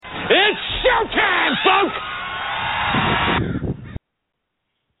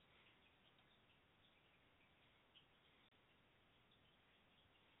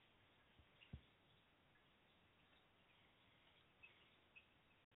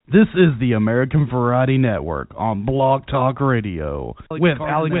This is the American Variety Network on Blog Talk Radio with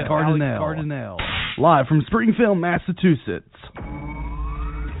Alex Cardinale, live from Springfield, Massachusetts.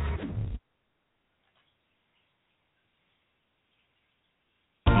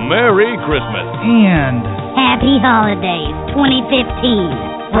 Merry Christmas and Happy Holidays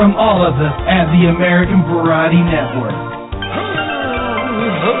 2015 from all of us at the American Variety Network.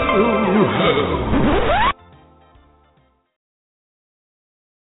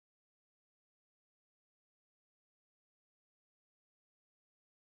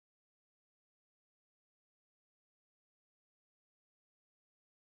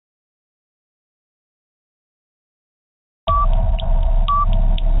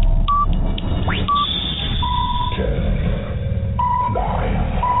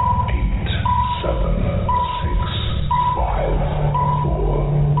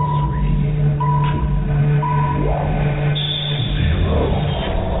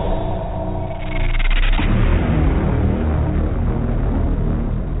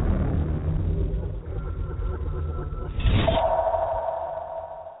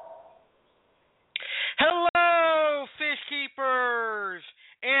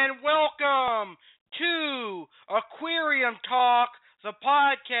 Aquarium Talk the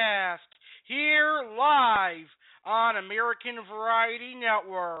Podcast, here live on American Variety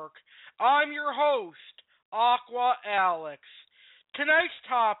Network. I'm your host, Aqua Alex. Tonight's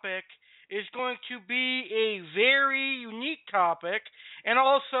topic is going to be a very unique topic and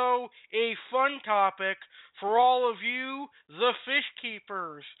also a fun topic for all of you, the fish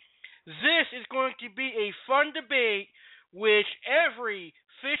keepers. This is going to be a fun debate which every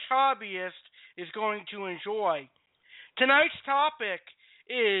fish hobbyist is going to enjoy. Tonight's topic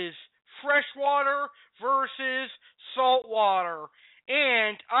is freshwater versus saltwater,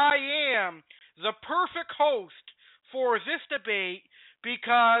 and I am the perfect host for this debate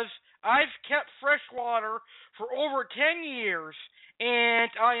because I've kept freshwater for over 10 years, and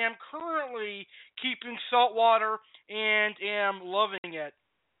I am currently keeping saltwater and am loving it.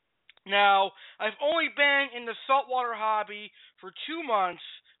 Now, I've only been in the saltwater hobby for 2 months,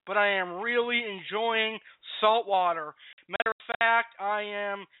 but I am really enjoying saltwater. Matter of fact, I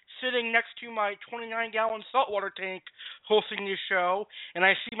am sitting next to my 29-gallon saltwater tank hosting this show, and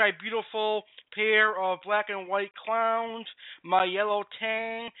I see my beautiful pair of black and white clowns, my yellow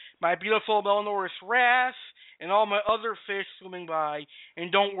tang, my beautiful Melanoris wrasse, and all my other fish swimming by.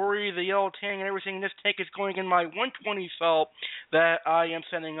 And don't worry, the yellow tang and everything in this tank is going in my 120 salt that I am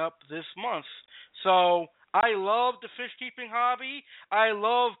setting up this month. So I love the fish keeping hobby. I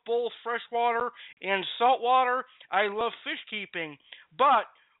love both freshwater and saltwater. I love fish keeping. But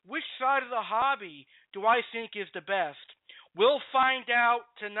which side of the hobby do I think is the best? We'll find out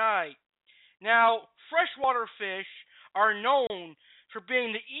tonight. Now, freshwater fish are known for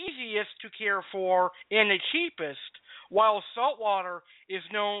being the easiest to care for and the cheapest, while saltwater is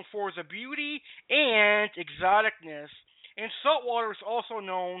known for the beauty and exoticness. And saltwater is also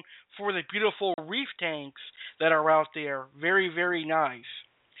known for the beautiful reef tanks that are out there. Very, very nice.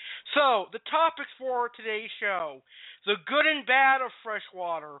 So, the topics for today's show: the good and bad of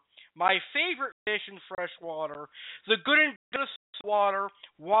freshwater, my favorite fish in freshwater, the good and bad of saltwater,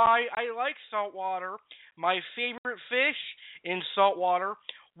 why I like saltwater, my favorite fish in saltwater,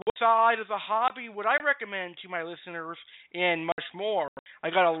 what side of the hobby would I recommend to my listeners, and much more. I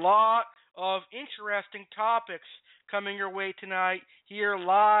got a lot of interesting topics coming your way tonight here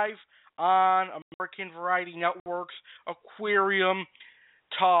live on American Variety Network's Aquarium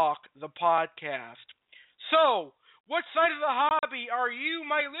Talk the Podcast. So, what side of the hobby are you,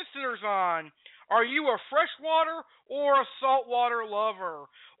 my listeners, on? Are you a freshwater or a saltwater lover?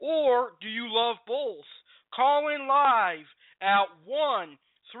 Or do you love both? Call in live at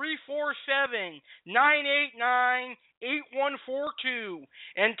 1-347-989-8142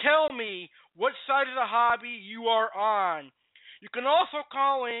 and tell me what side of the hobby you are on. You can also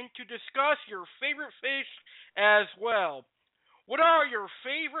call in to discuss your favorite fish as well. What are your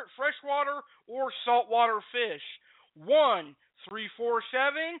favorite freshwater or saltwater fish?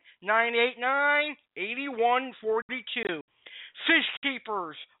 1-347-989-8142. Fish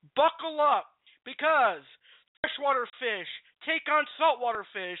keepers, buckle up, because freshwater fish take on saltwater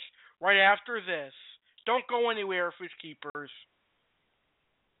fish right after this. Don't go anywhere, fish keepers.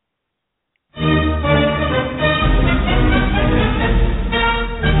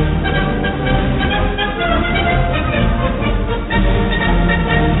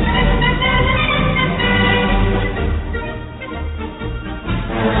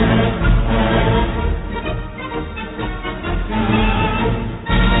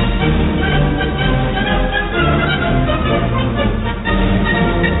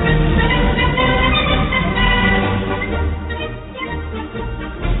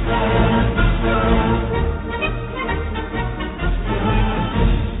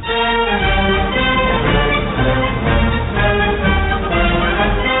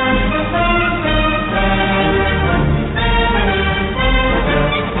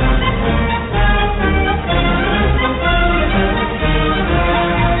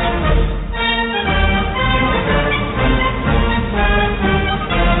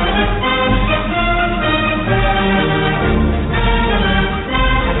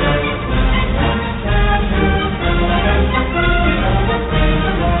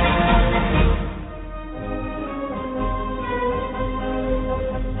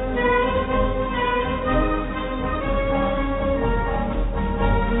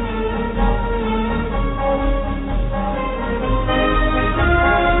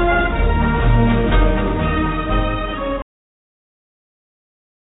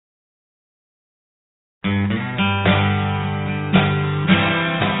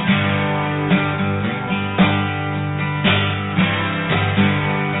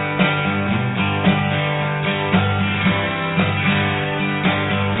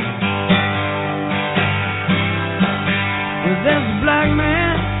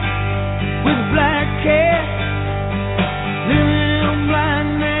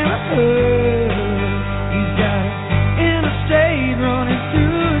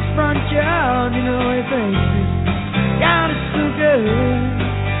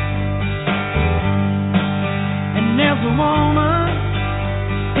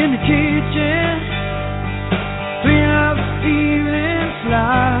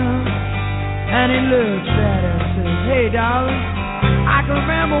 he looks at her and says, hey, darling, I can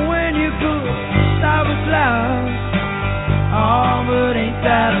remember when you could stop with love. Oh, but ain't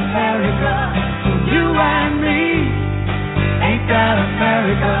that America? For you and me, ain't that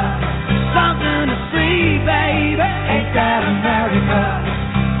America? Something to see, baby, ain't that America?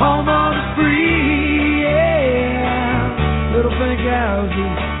 Home of the free, yeah. Little pink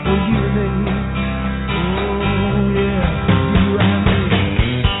houses for you and me. Oh, yeah, you and me.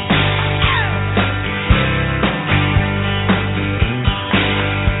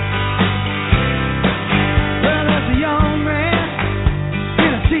 Well, there's a young man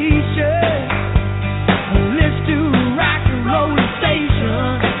in a t-shirt, listens to a rock and roll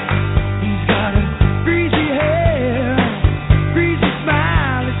station. He's got a greasy hair, greasy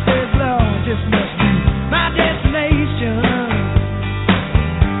smile. It says, Lord, this must be my destination.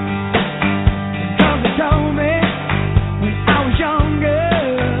 Cause they told me when I was younger,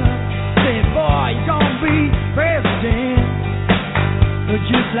 said, boy, you're gonna be president. But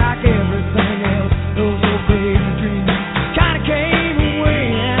just like everything else, those old crazy dreams kinda came and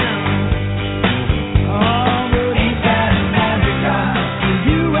went. Oh, but ain't that America? For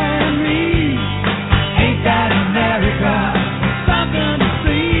you and me, ain't that America? Something to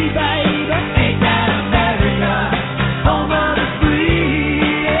see, baby, ain't that America? Home of the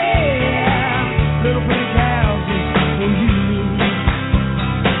free, yeah. Little pink houses for you.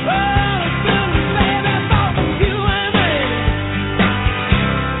 Oh, it's little baby, for you and me.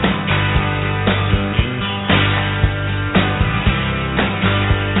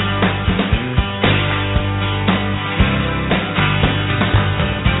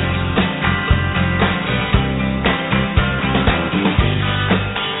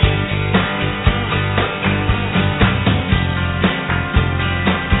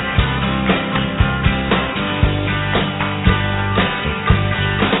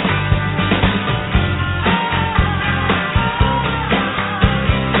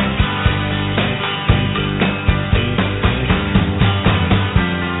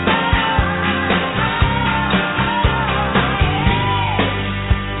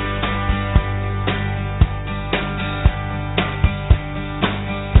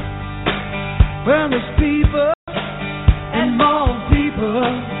 Well, there's people and more people.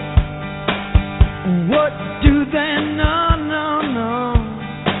 What do they know? No.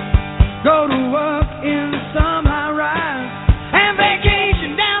 Go to work in some high rise and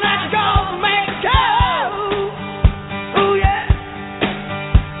vacation down at the Gulf of Mexico. Oh yeah.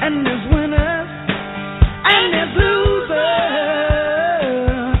 And there's winners and there's losers,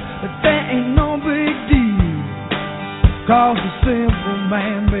 but that ain't no big deal. Cause the simple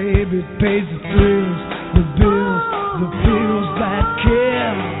man, baby, pays the thrills, the bills that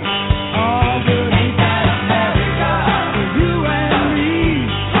kill. Oh, but ain't that America? For you and me,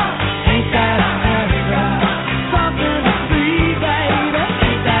 ain't that America? Something to see, baby,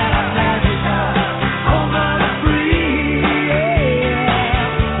 ain't that America? Home of the free,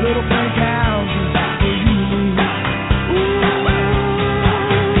 yeah. Little pink houses for you and me. Ooh.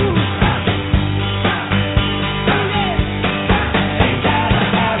 Ain't that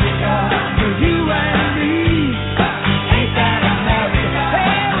America? For you and me, ain't that America?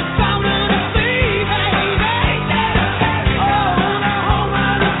 Hey, it's something to see, baby, ain't that America? Oh, the home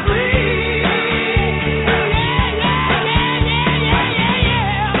of the free,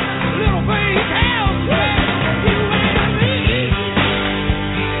 yeah. Little pink houses for you and me. Ooh,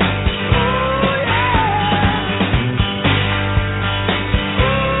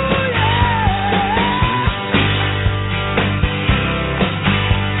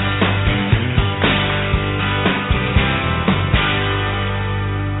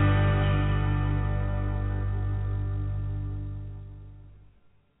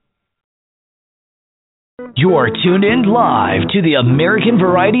 You are tuned in live to the American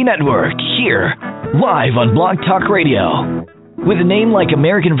Variety Network, here, live on Blog Talk Radio. With a name like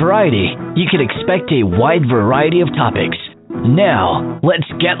American Variety, you can expect a wide variety of topics. Now, let's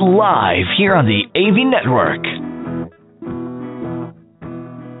get live here on the AV Network.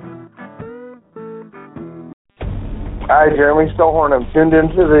 Hi, Jeremy Stillhorn. I'm tuned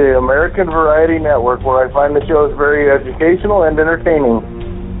into the American Variety Network, where I find the show is very educational and entertaining.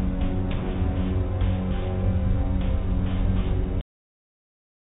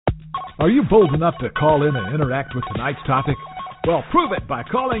 Are you bold enough to call in and interact with tonight's topic? Well, prove it by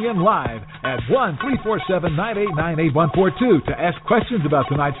calling in live at 1-347-989-8142 to ask questions about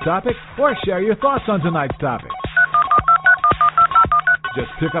tonight's topic or share your thoughts on tonight's topic. Just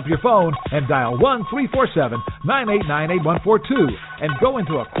pick up your phone and dial 1-347-989-8142 and go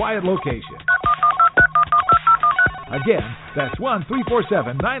into a quiet location. Again, That's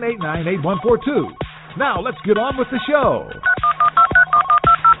 1-347-989-8142. Now let's get on with the show.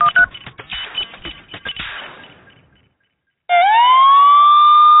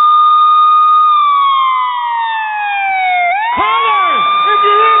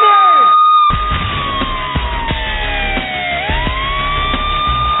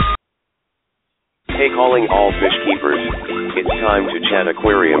 Hey, calling all fish keepers. It's time to chat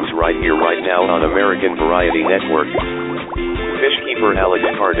aquariums right here, right now on American Variety Network. Fish keeper Alex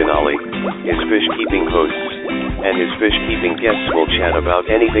Cardinale, his fish keeping hosts, and his fish keeping guests will chat about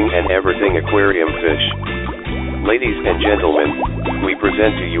anything and everything aquarium fish. Ladies and gentlemen, we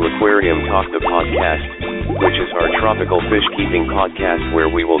present to you Aquarium Talk the Podcast, which is our tropical fish keeping podcast where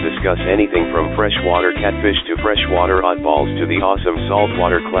we will discuss anything from freshwater catfish to freshwater oddballs to the awesome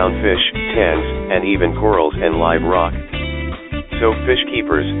saltwater clownfish, tans, and even corals and live rock. So fish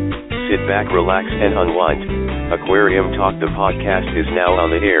keepers, sit back, relax, and unwind. Aquarium Talk the Podcast is now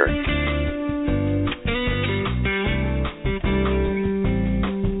on the air.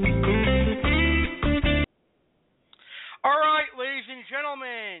 Alright, ladies and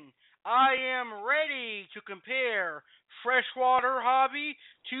gentlemen, I am ready to compare freshwater hobby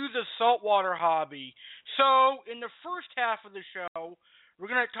to the saltwater hobby. So, in the first half of the show, we're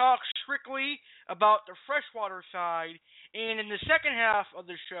going to talk strictly about the freshwater side, and in the second half of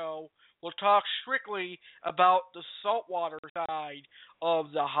the show, we'll talk strictly about the saltwater side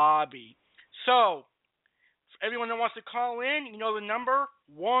of the hobby. So, for everyone that wants to call in, you know the number,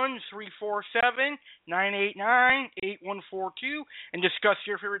 1-347-989-8142, and discuss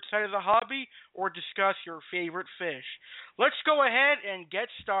your favorite side of the hobby or discuss your favorite fish. Let's go ahead and get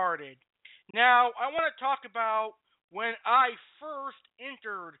started. Now, I want to talk about when I first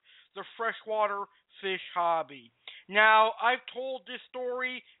entered the freshwater fish hobby. Now, I've told this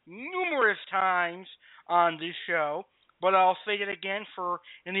story numerous times on this show, but I'll say it again for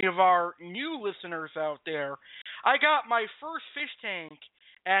any of our new listeners out there. I got my first fish tank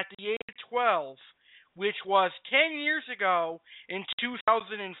at the age of 12, which was 10 years ago in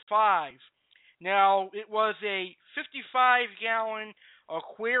 2005. Now, it was a 55-gallon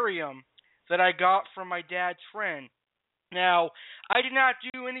aquarium that I got from my dad's friend. Now, I did not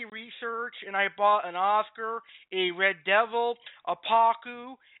do any research, and I bought an Oscar, a Red Devil, a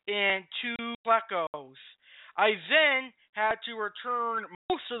Pacu, and 2 plecos. I then had to return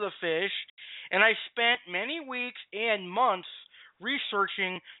most of the fish, and I spent many weeks and months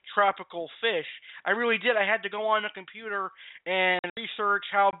researching tropical fish. I really did. I had to go on the computer and research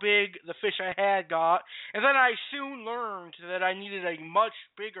how big the fish I had got, and then I soon learned that I needed a much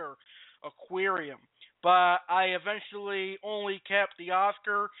bigger aquarium. But I eventually only kept the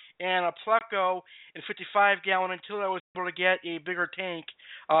Oscar and a Pleco in 55-gallon until I was able to get a bigger tank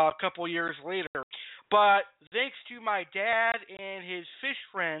a couple years later. But thanks to my dad and his fish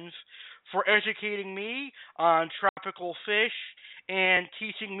friends for educating me on tropical fish and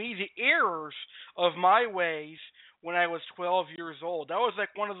teaching me the errors of my ways when I was 12 years old. I was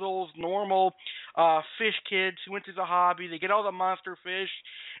like one of those normal fish kids who went to the hobby. They get all the monster fish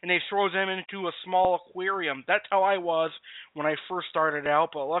and they throw them into a small aquarium. That's how I was when I first started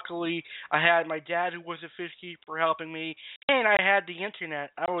out, but luckily I had my dad who was a fish keeper helping me, and I had the internet.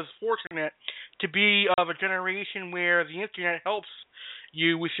 I was fortunate to be of a generation where the internet helps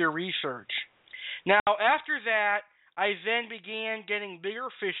you with your research. Now, after that, I then began getting bigger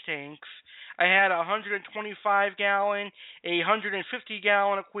fish tanks. I had a 125-gallon, a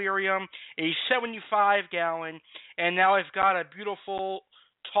 150-gallon aquarium, a 75-gallon, and now I've got a beautiful,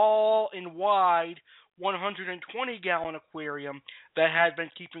 tall and wide 120-gallon aquarium that had been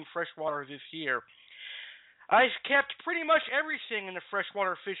keeping freshwater this year. I've kept pretty much everything in the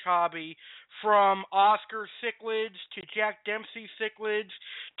freshwater fish hobby, from Oscar cichlids to Jack Dempsey cichlids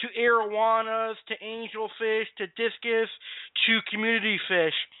to arowanas to angelfish to discus to community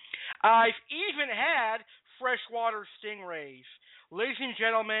fish. I've even had freshwater stingrays. Ladies and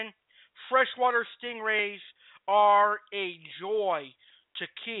gentlemen, freshwater stingrays are a joy to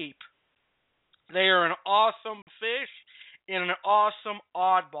keep. They are an awesome fish and an awesome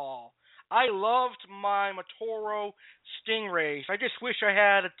oddball. I loved my Matoro stingrays. I just wish I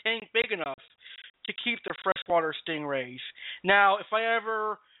had a tank big enough to keep the freshwater stingrays. Now, if I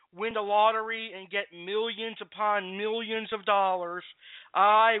ever win the lottery and get millions upon millions of dollars,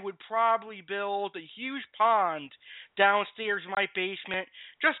 I would probably build a huge pond downstairs in my basement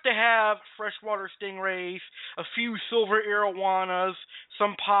just to have freshwater stingrays, a few silver arowanas,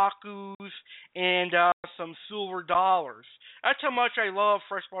 some pacus, and some silver dollars. That's how much I love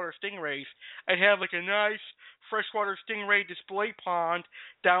freshwater stingrays. I'd have like a nice freshwater stingray display pond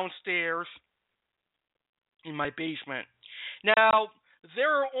downstairs in my basement. Now,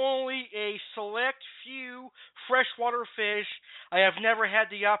 there are only a select few freshwater fish I have never had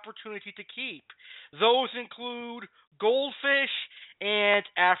the opportunity to keep. Those include goldfish and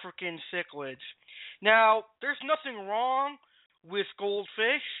African cichlids. Now, there's nothing wrong with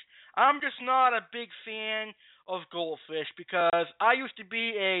goldfish. I'm just not a big fan of goldfish because I used to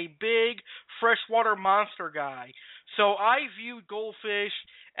be a big freshwater monster guy. So I viewed goldfish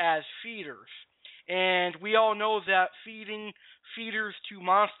as feeders. And we all know that feeding feeders to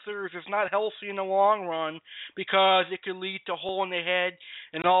monsters is not healthy in the long run because it could lead to hole in the head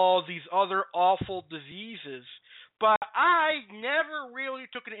and all these other awful diseases. But I never really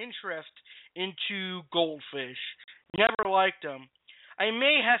took an interest into goldfish. Never liked them. I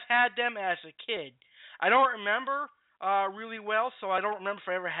may have had them as a kid. I don't remember really well, so I don't remember if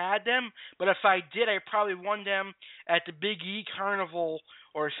I ever had them. But if I did, I probably won them at the Big E Carnival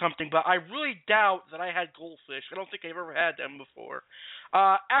or something. But I really doubt that I had goldfish. I don't think I've ever had them before.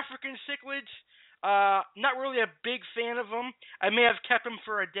 African cichlids, not really a big fan of them. I may have kept them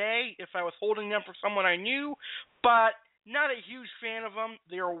for a day if I was holding them for someone I knew, but not a huge fan of them.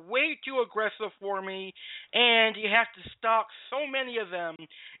 They are way too aggressive for me, and you have to stock so many of them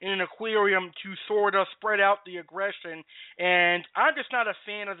in an aquarium to sort of spread out the aggression, and I'm just not a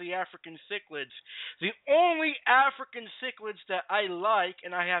fan of the African cichlids. The only African cichlids that I like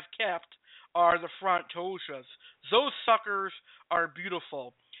and I have kept are the frontosias. Those suckers are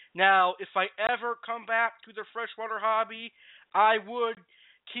beautiful. Now, if I ever come back to the freshwater hobby, I would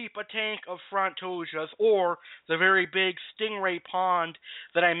keep a tank of frontosias or the very big stingray pond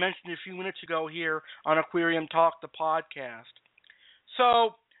that I mentioned a few minutes ago here on Aquarium Talk the Podcast.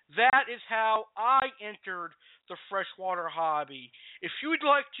 So that is how I entered the freshwater hobby. If you'd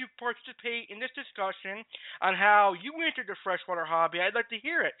like to participate in this discussion on how you entered the freshwater hobby, I'd like to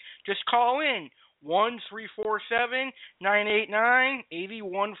hear it. Just call in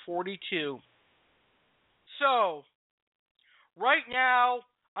 1-347-989-8142. So, right now,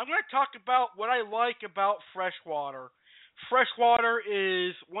 I'm going to talk about what I like about freshwater. Freshwater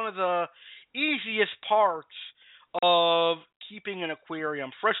is one of the easiest parts of keeping an aquarium.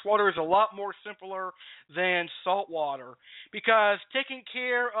 Freshwater is a lot more simpler than saltwater because taking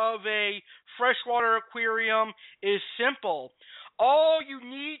care of a freshwater aquarium is simple. All you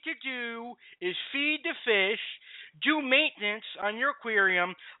need to do is feed the fish, do maintenance on your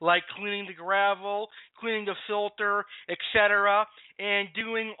aquarium, like cleaning the gravel, cleaning the filter, etc., and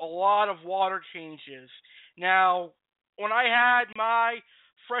doing a lot of water changes. Now, when I had my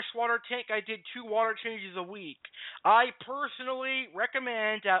freshwater tank, I did 2 water changes a week. I personally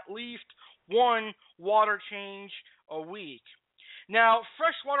recommend at least 1 water change a week. Now,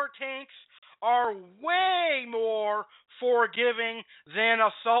 freshwater tanks are way more forgiving than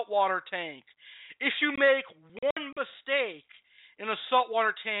a saltwater tank. If you make one mistake in a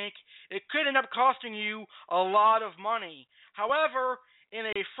saltwater tank, it could end up costing you a lot of money. However, in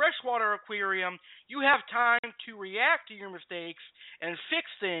a freshwater aquarium, you have time to react to your mistakes and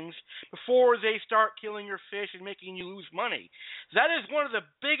fix things before they start killing your fish and making you lose money. That is one of the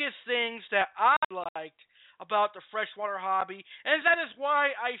biggest things that I liked about the freshwater hobby, and that is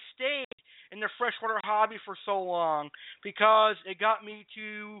why I stayed in the freshwater hobby for so long, because it got me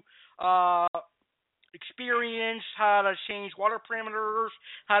to experience how to change water parameters,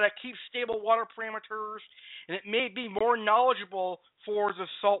 how to keep stable water parameters, and it made me more knowledgeable for the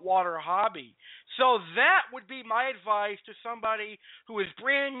saltwater hobby. So that would be my advice to somebody who is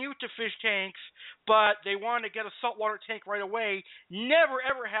brand new to fish tanks, but they want to get a saltwater tank right away, never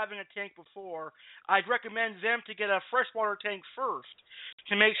ever having a tank before. I'd recommend them to get a freshwater tank first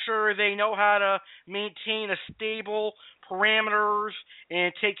to make sure they know how to maintain a stable parameters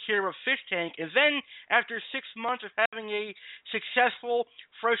and take care of a fish tank. And then after 6 months of having a successful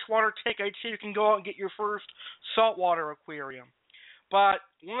freshwater tank, I'd say you can go out and get your first saltwater aquarium. But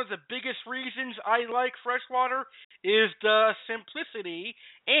one of the biggest reasons I like freshwater is the simplicity,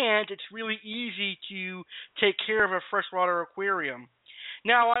 and it's really easy to take care of a freshwater aquarium.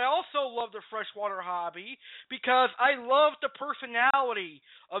 Now, I also love the freshwater hobby because I love the personality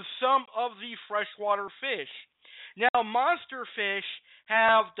of some of the freshwater fish. Now, monster fish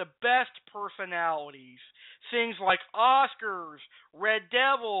have the best personalities. Things like Oscars, red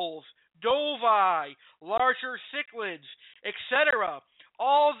devils, dovi, larger cichlids, etc.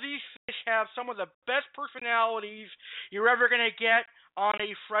 All these fish have some of the best personalities you're ever going to get on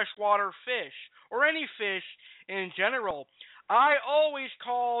a freshwater fish, or any fish in general. I always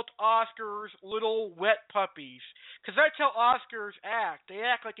called Oscars little wet puppies, because that's how Oscars act. They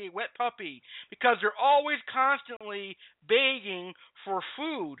act like a wet puppy, because they're always constantly begging for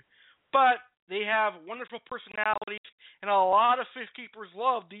food. But they have wonderful personalities, and a lot of fish keepers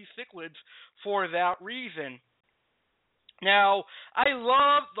love these cichlids for that reason. Now, I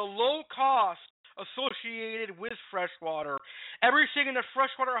love the low cost associated with freshwater. Everything in the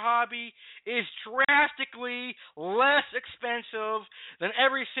freshwater hobby is drastically less expensive than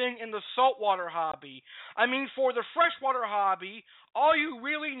everything in the saltwater hobby. I mean, for the freshwater hobby, all you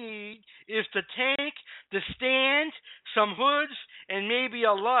really need is the tank, the stand, some hoods, and maybe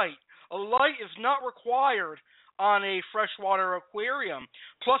a light. A light is not required on a freshwater aquarium.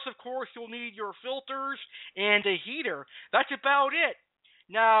 Plus, of course, you'll need your filters and a heater. That's about it.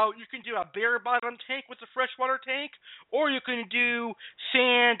 Now, you can do a bare bottom tank with a freshwater tank, or you can do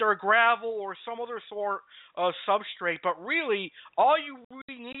sand or gravel or some other sort of substrate. But really, all you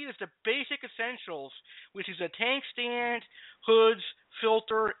really need is the basic essentials, which is a tank stand, hoods,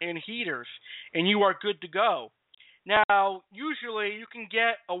 filter, and heaters, and you are good to go. Now, usually you can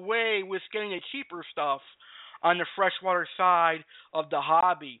get away with getting the cheaper stuff on the freshwater side of the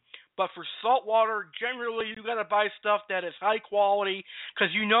hobby. But for saltwater, generally you got to buy stuff that is high quality,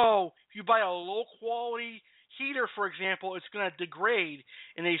 because you know if you buy a low quality heater, for example, it's going to degrade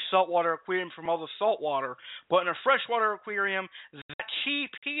in a saltwater aquarium from all the salt water. But in a freshwater aquarium, that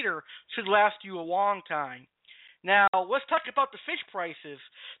cheap heater should last you a long time. Now, let's talk about the fish prices.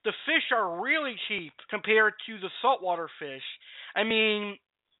 The fish are really cheap compared to the saltwater fish. I mean,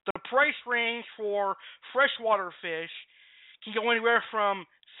 the price range for freshwater fish can go anywhere from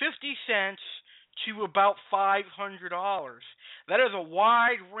 50 cents to about $500. That is a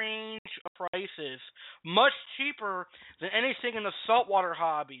wide range of prices, much cheaper than anything in the saltwater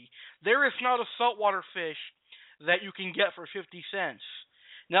hobby. There is not a saltwater fish that you can get for 50 cents.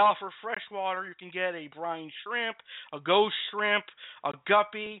 Now, for freshwater, you can get a brine shrimp, a ghost shrimp, a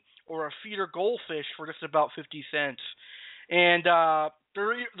guppy, or a feeder goldfish for just about 50 cents. And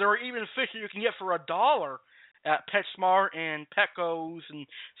there are even fish that you can get for $1 at PetSmart and Petco's and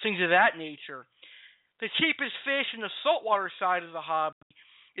things of that nature. The cheapest fish in the saltwater side of the hobby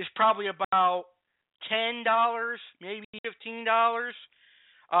is probably about $10, maybe $15,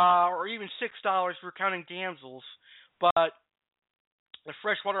 or even $6 for counting damsels. But the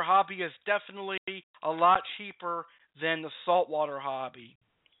freshwater hobby is definitely a lot cheaper than the saltwater hobby.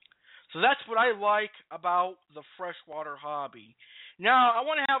 So that's what I like about the freshwater hobby. Now, I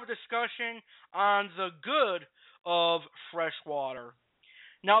want to have a discussion on the good of freshwater.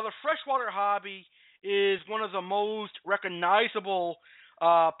 Now, the freshwater hobby is one of the most recognizable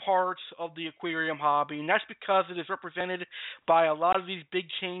parts of the aquarium hobby, and that's because it is represented by a lot of these big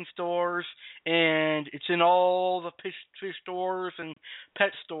chain stores, and it's in all the fish stores and pet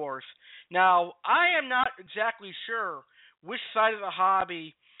stores. Now, I am not exactly sure which side of the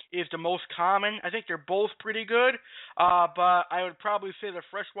hobby is the most common. I think they're both pretty good, but I would probably say the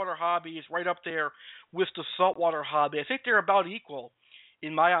freshwater hobby is right up there with the saltwater hobby. I think they're about equal,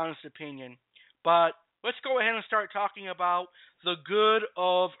 in my honest opinion. But let's go ahead and start talking about the good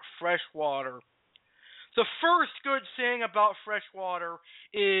of freshwater. The first good thing about freshwater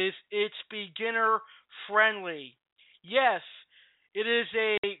is it's beginner friendly. Yes, it is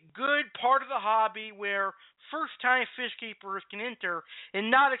a good part of the hobby where first-time fish keepers can enter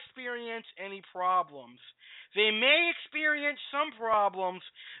and not experience any problems. They may experience some problems,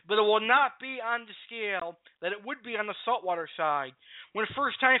 but it will not be on the scale that it would be on the saltwater side. When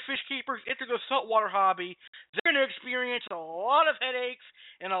first-time fish keepers enter the saltwater hobby, they're going to experience a lot of headaches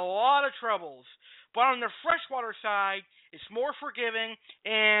and a lot of troubles. But on the freshwater side, it's more forgiving,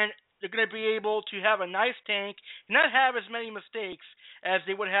 and they're going to be able to have a nice tank and not have as many mistakes as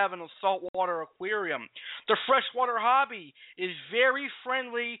they would have in a saltwater aquarium. The freshwater hobby is very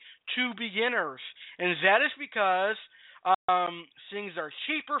friendly to beginners, and that is because things are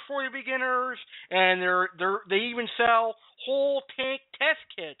cheaper for the beginners, and they even sell whole tank test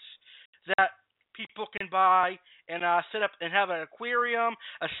kits that people can buy and set up and have an aquarium,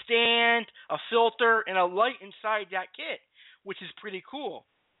 a stand, a filter, and a light inside that kit, which is pretty cool.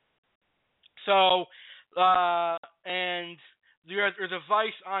 So, and there's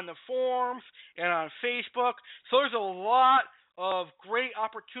advice on the forums and on Facebook. So there's a lot of great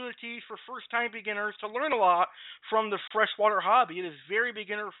opportunities for first-time beginners to learn a lot from the freshwater hobby. It is very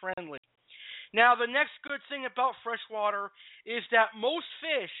beginner-friendly. Now, the next good thing about freshwater is that most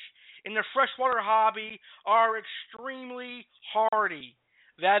fish in the freshwater hobby are extremely hardy.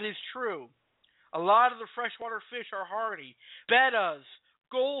 That is true. A lot of the freshwater fish are hardy. Bettas,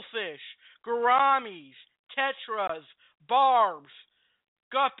 goldfish, gouramis, tetras, barbs,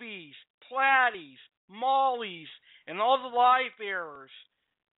 guppies, platies, mollies, and all the live bearers,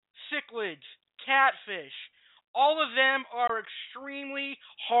 cichlids, catfish, all of them are extremely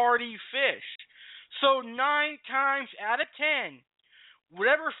hardy fish. So 9 times out of 10,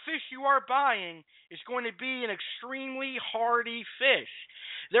 whatever fish you are buying is going to be an extremely hardy fish.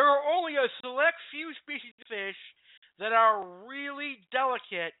 There are only a select few species of fish that are really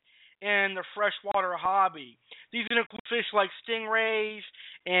delicate in the freshwater hobby. These include fish like stingrays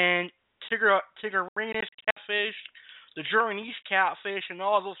and Tigrinus catfish, the Journey's catfish, and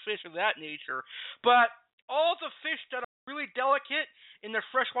all those fish of that nature. But all the fish that are really delicate in the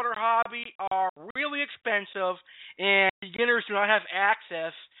freshwater hobby are really expensive, and beginners do not have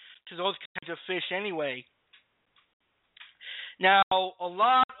access to those kinds of fish anyway. Now, a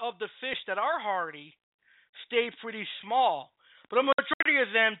lot of the fish that are hardy stay pretty small, but a majority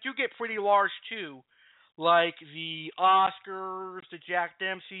of them do get pretty large too, like the Oscars, the Jack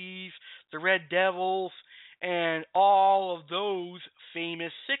Dempseys, the Red Devils, and all of those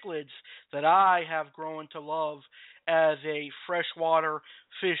famous cichlids that I have grown to love as a freshwater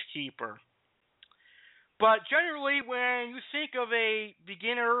fish keeper. But generally, when you think of a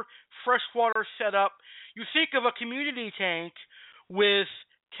beginner freshwater setup, you think of a community tank with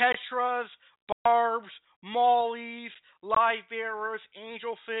tetras, barbs, mollies, live bearers,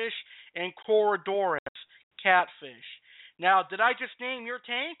 angelfish, and corydoras, catfish. Now, did I just name your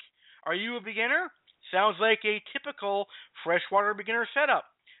tank? Are you a beginner? Sounds like a typical freshwater beginner setup.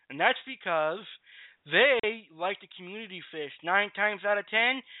 And that's because they like the community fish. 9 times out of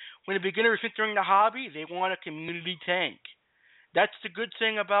 10, when a beginner is entering the hobby, they want a community tank. That's the good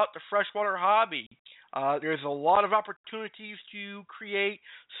thing about the freshwater hobby. There's a lot of opportunities to create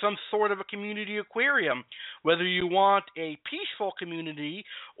some sort of a community aquarium. Whether you want a peaceful community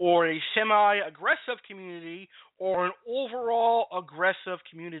or a semi-aggressive community or an overall aggressive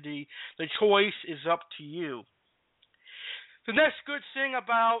community, the choice is up to you. The next good thing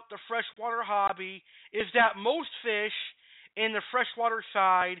about the freshwater hobby is that most fish in the freshwater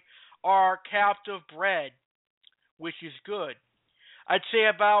side are captive bred, which is good. I'd say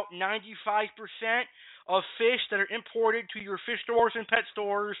about 95% of fish that are imported to your fish stores and pet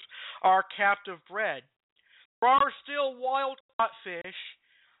stores are captive bred. There are still wild caught fish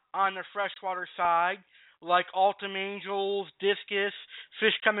on the freshwater side, like Altum angels, discus,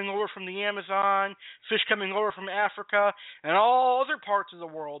 fish coming over from the Amazon, fish coming over from Africa, and all other parts of the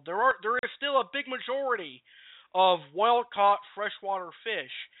world. There is still a big majority of wild-caught freshwater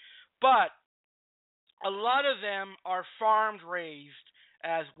fish, but a lot of them are farmed-raised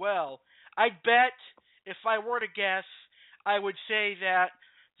as well. I bet, if I were to guess, I would say that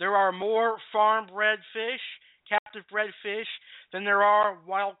there are more farm-bred fish, captive-bred fish, than there are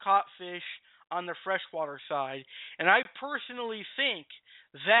wild-caught fish on the freshwater side. And I personally think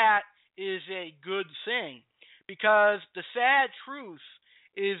that is a good thing, because the sad truth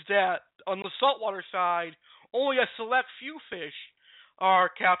is that on the saltwater side, only a select few fish are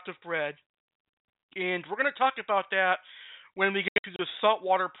captive bred. And we're going to talk about that when we get to the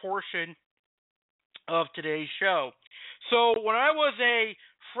saltwater portion of today's show. So when I was a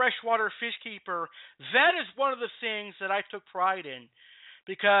freshwater fish keeper, that is one of the things that I took pride in,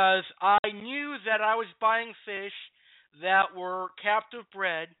 because I knew that I was buying fish that were captive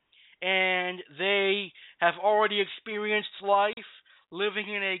bred, and they have already experienced life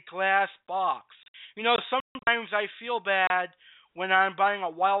living in a glass box. You know, sometimes I feel bad when I'm buying a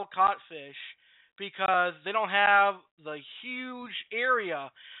wild-caught fish, because they don't have the huge area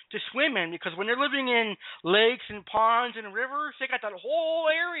to swim in, because when they're living in lakes and ponds and rivers, they got that whole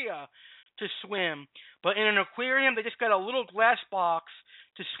area to swim. But in an aquarium, they just got a little glass box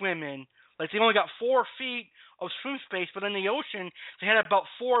to swim in. Like, they only got 4 feet of swim space, but in the ocean, they had about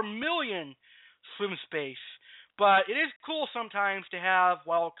 4 million swim space. But it is cool sometimes to have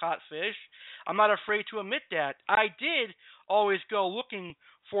wild-caught fish. I'm not afraid to admit that. I did always go looking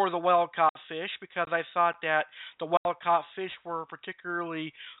for the wild-caught fish, because I thought that the wild-caught fish were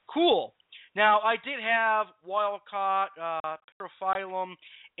particularly cool. Now, I did have wild-caught Perophyllum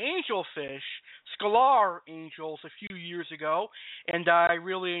angelfish, scalar angels, a few years ago, and I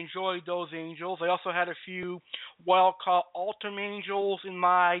really enjoyed those angels. I also had a few wild-caught Altum angels in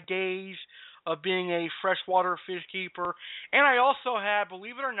my days of being a freshwater fish keeper, and I also had,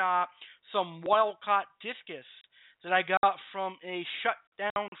 believe it or not, some wild-caught discus that I got from a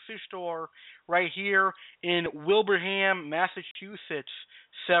shut-down fish store right here in Wilbraham, Massachusetts,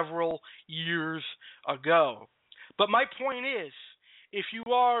 several years ago. But my point is, if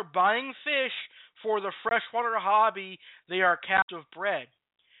you are buying fish for the freshwater hobby, they are captive bred.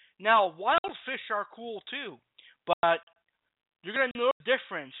 Now, wild fish are cool too, but you're going to know the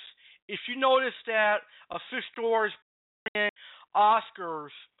difference. If you notice that a fish store is bringing Oscars,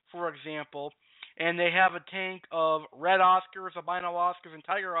 for example, and they have a tank of red Oscars, albino Oscars, and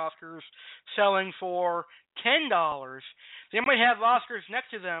tiger Oscars selling for $10. They might have Oscars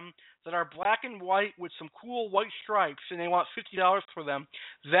next to them that are black and white with some cool white stripes, and they want $50 for them.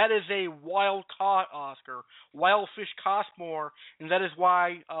 That is a wild-caught Oscar. Wild fish cost more, and that is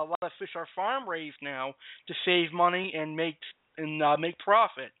why a lot of fish are farm-raised now to save money and make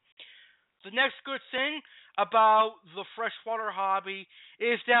profit. The next good thing about the freshwater hobby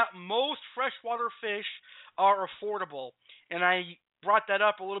is that most freshwater fish are affordable, and I brought that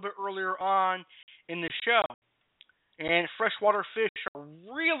up a little bit earlier on in the show. And freshwater fish are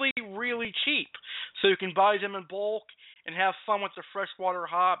really, really cheap, so you can buy them in bulk and have fun with the freshwater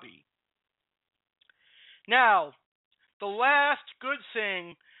hobby. Now, the last good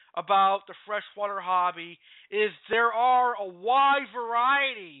thing about the freshwater hobby is there are a wide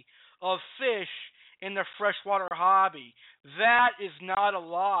variety of fish in the freshwater hobby. That is not a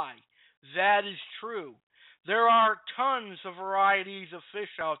lie. That is true. There are tons of varieties of fish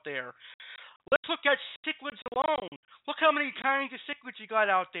out there. Let's look at cichlids alone. Look how many kinds of cichlids you got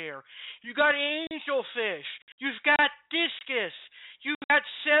out there. You got angelfish. You've got discus. You've got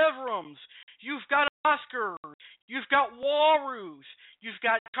severums. You've got Oscars. You've got walrus. You've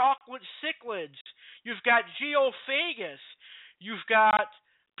got chocolate cichlids. You've got geophagus. You've got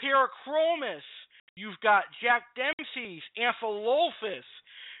Parachromis. You've got Jack Dempsey's Amphilophus.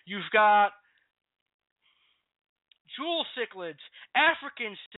 You've got jewel cichlids,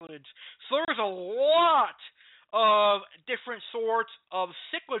 African cichlids. So there's a lot of different sorts of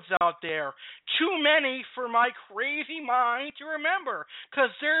cichlids out there. Too many for my crazy mind to remember,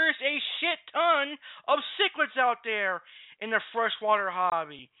 because there's a shit ton of cichlids out there in the freshwater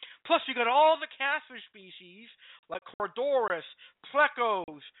hobby. Plus, you got all the catfish species like Chordorus,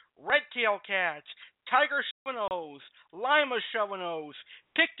 plecos, red-tailed cats, tiger shovenos, lima shovenos,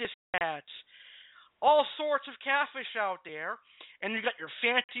 pictus cats. All sorts of catfish out there, and you got your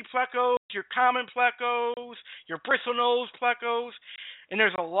fancy plecos, your common plecos, your bristlenose plecos, and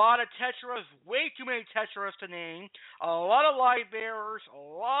there's a lot of tetras, way too many tetras to name, a lot of light bearers, a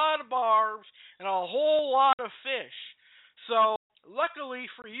lot of barbs, and a whole lot of fish. So, luckily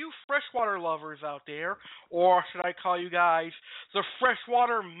for you freshwater lovers out there, or should I call you guys the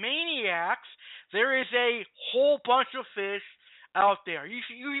freshwater maniacs, there is a whole bunch of fish out there. You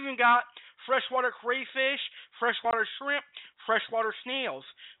even got freshwater crayfish, freshwater shrimp, freshwater snails.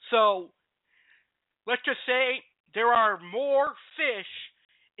 So, let's just say there are more fish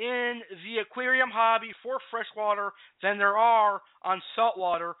in the aquarium hobby for freshwater than there are on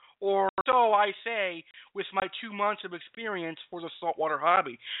saltwater, or so I say with my 2 months of experience for the saltwater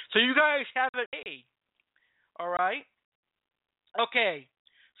hobby. So you guys have it made. Alright? Okay,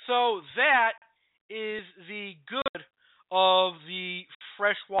 so that is the good of the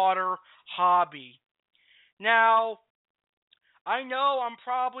freshwater hobby. Now, I know I'm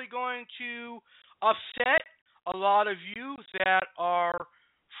probably going to upset a lot of you that are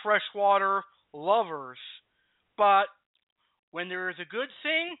freshwater lovers, but when there is a good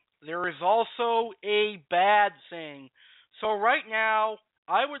thing, there is also a bad thing. So right now,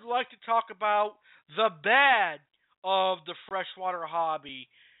 I would like to talk about the bad of the freshwater hobby.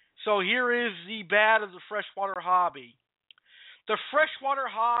 So here is the bad of the freshwater hobby. The freshwater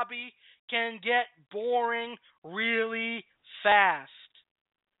hobby can get boring really fast.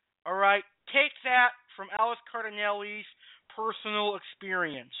 Alright, take that from Alex Cardinelli's personal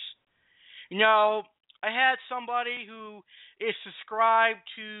experience. You know, I had somebody who is subscribed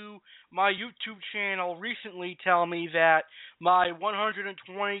to my YouTube channel recently tell me that my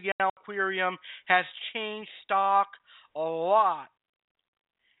 120-gallon aquarium has changed stock a lot.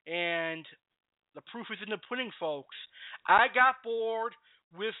 And the proof is in the pudding, folks. I got bored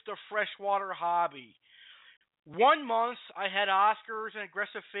with the freshwater hobby. 1 month, I had Oscars and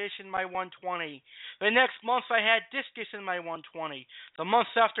aggressive fish in my 120. The next month, I had discus in my 120. The months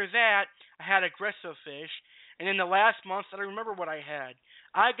after that, I had aggressive fish. And in the last month, I don't remember what I had.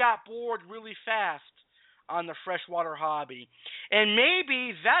 I got bored really fast on the freshwater hobby. And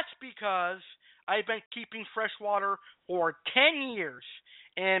maybe that's because I've been keeping freshwater for 10 years.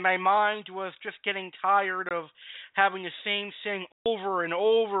 And my mind was just getting tired of having the same thing over and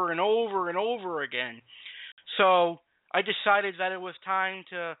over and over and over again. So I decided that it was time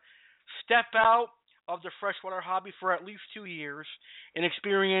to step out of the freshwater hobby for at least 2 years and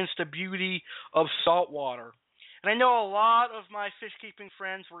experience the beauty of saltwater. And I know a lot of my fish keeping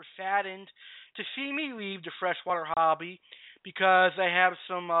friends were saddened to see me leave the freshwater hobby because I have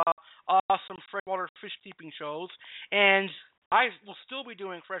some awesome freshwater fish keeping shows, and I will still be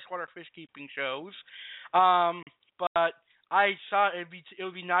doing freshwater fish keeping shows, but I thought it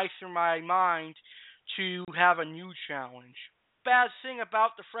would be nice for my mind to have a new challenge. Bad thing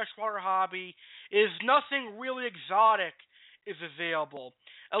about the freshwater hobby is nothing really exotic is available.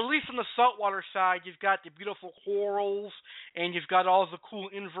 At least on the saltwater side, you've got the beautiful corals, and you've got all the cool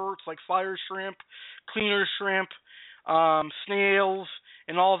inverts like fire shrimp, cleaner shrimp, snails,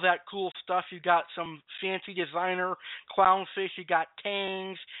 and all that cool stuff. You got some fancy designer clownfish. You got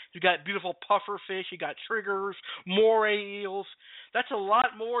tangs. You got beautiful puffer fish. You got triggers, moray eels. That's a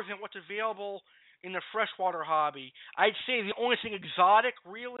lot more than what's available in the freshwater hobby. I'd say the only thing exotic,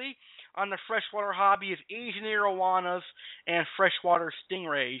 really, on the freshwater hobby is Asian arowanas and freshwater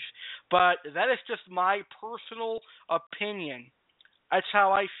stingrays. But that is just my personal opinion. That's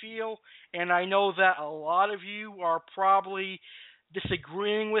how I feel, and I know that a lot of you are probably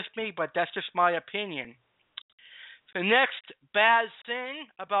disagreeing with me, but that's just my opinion. The next bad thing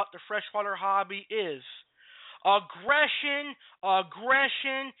about the freshwater hobby is aggression,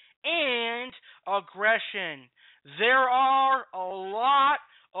 aggression, and aggression. There are a lot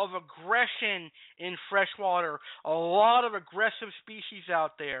of aggression in freshwater, a lot of aggressive species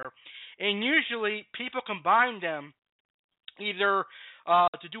out there, and usually people combine them either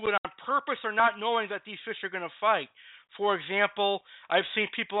to do it on purpose or not knowing that these fish are going to fight. For example, I've seen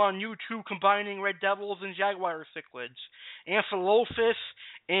people on YouTube combining red devils and jaguar cichlids. Amphilophus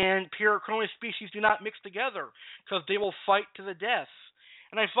and Pyrrhocronus species do not mix together because they will fight to the death.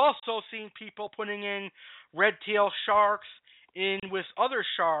 And I've also seen people putting in red-tailed sharks in with other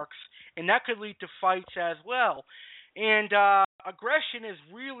sharks, and that could lead to fights as well. And aggression is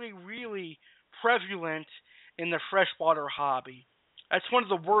really, really prevalent in the freshwater hobby. That's one of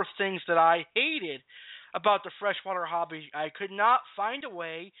the worst things that I hated about the freshwater hobby. I could not find a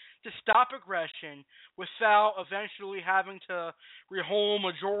way to stop aggression without eventually having to rehome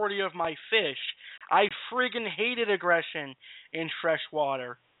majority of my fish. I friggin' hated aggression in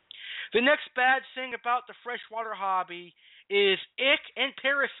freshwater. The next bad thing about the freshwater hobby is ick and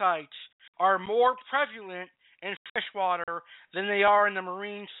parasites are more prevalent in freshwater than they are in the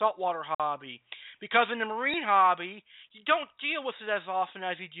marine saltwater hobby. Because in the marine hobby, you don't deal with it as often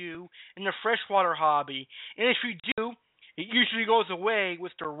as you do in the freshwater hobby. And if you do, it usually goes away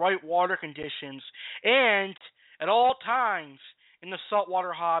with the right water conditions. And at all times in the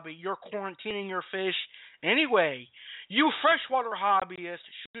saltwater hobby, you're quarantining your fish anyway. You freshwater hobbyists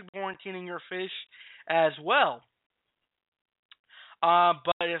should be quarantining your fish as well.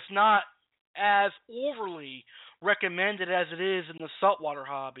 But it's not as overly recommended as it is in the saltwater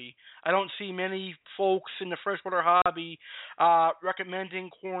hobby. I don't see many folks in the freshwater hobby recommending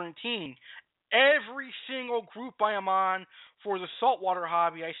quarantine. Every single group I am on for the saltwater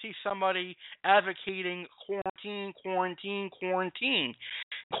hobby, I see somebody advocating quarantine, quarantine, quarantine.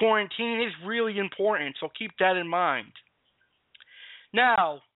 Quarantine is really important, so keep that in mind.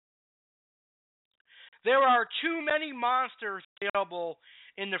 Now, there are too many monsters available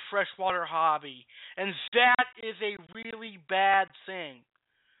in the freshwater hobby, and that is a really bad thing.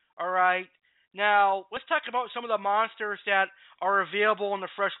 Alright? Now, let's talk about some of the monsters that are available in the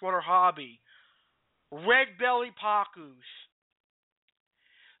freshwater hobby. Red belly pacus.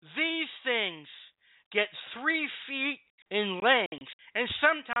 These things get 3 feet in length, and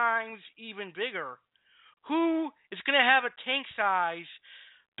sometimes even bigger. Who is going to have a tank size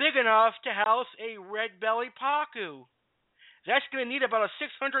big enough to house a red belly pacu? That's going to need about a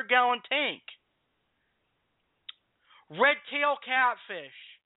 600-gallon tank. Red-tailed catfish.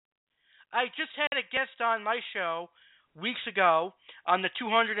 I just had a guest on my show weeks ago on the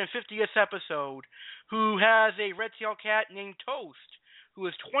 250th episode who has a red-tailed cat named Toast, who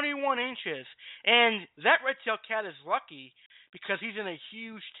is 21 inches. And that red-tailed cat is lucky because he's in a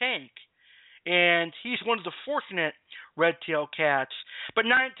huge tank. And he's one of the fortunate red-tailed cats. But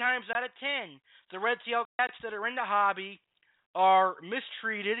 9 times out of 10, the red-tailed cats that are in the hobby are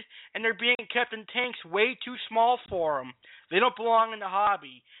mistreated, and they're being kept in tanks way too small for them. They don't belong in the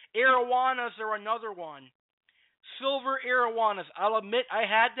hobby. Arowanas are another one. Silver arowanas. I'll admit I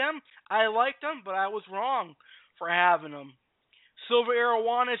had them. I liked them, but I was wrong for having them. Silver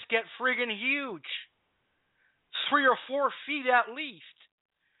arowanas get friggin' huge. 3 or 4 feet at least.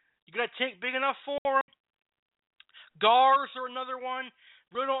 You got a tank big enough for them? Gars are another one.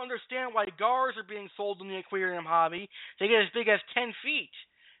 Really don't understand why gars are being sold in the aquarium hobby. They get as big as 10 feet.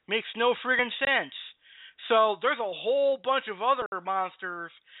 Makes no friggin' sense. So there's a whole bunch of other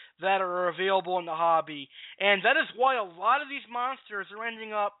monsters that are available in the hobby. And that is why a lot of these monsters are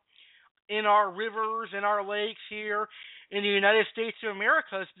ending up in our rivers and our lakes here in the United States of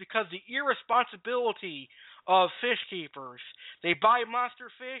America is because the irresponsibility of fish keepers. They buy monster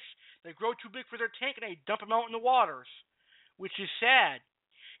fish, they grow too big for their tank, and they dump them out in the waters. which is sad.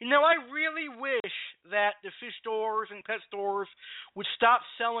 I really wish that the fish stores and pet stores would stop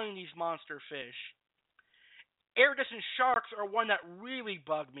selling these monster fish. Iridescent sharks are one that really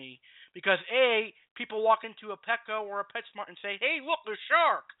bug me because A, people walk into a Petco or a PetSmart and say, "Hey, look, there's a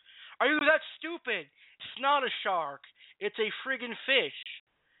shark." Are you that stupid? It's not a shark. It's a friggin' fish.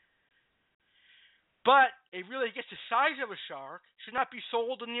 But it really gets the size of a shark. Should not be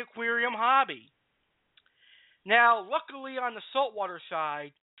sold in the aquarium hobby. Now, luckily on the saltwater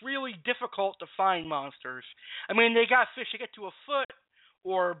side, it's really difficult to find monsters. They got fish that get to a foot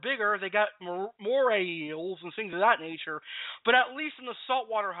or bigger. They got moray eels and things of that nature. But at least in the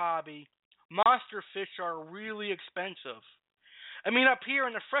saltwater hobby, monster fish are really expensive. Up here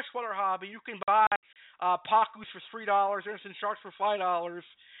in the freshwater hobby, you can buy pacus for $3, innocent sharks for $5.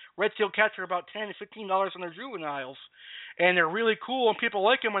 Red seal cats are about $10 to $15 on their juveniles. And they're really cool, and people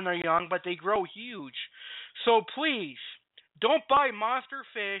like them when they're young, but they grow huge. So please, don't buy monster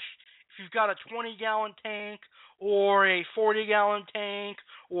fish if you've got a 20-gallon tank or a 40-gallon tank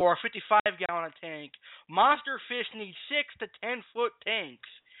or a 55-gallon tank. Monster fish need 6 to 10-foot tanks.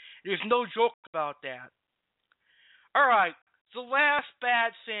 There's no joke about that. All right, the last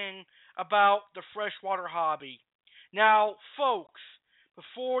bad thing about the freshwater hobby. Now, folks,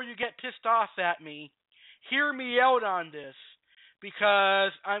 before you get pissed off at me, hear me out on this,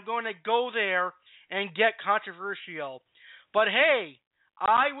 because I'm going to go there and get controversial. But hey,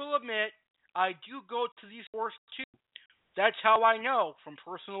 I will admit, I do go to these stores too. That's how I know from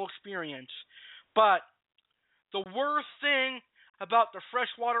personal experience. But the worst thing about the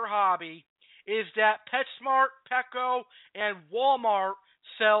freshwater hobby is that PetSmart, Petco, and Walmart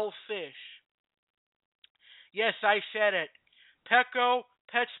sell fish. Yes, I said it. Petco,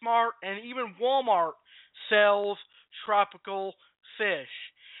 PetSmart, and even Walmart sells tropical fish.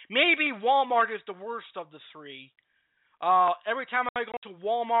 Maybe Walmart is the worst of the three. Every time I go to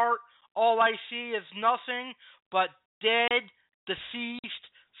Walmart, all I see is nothing but dead, deceased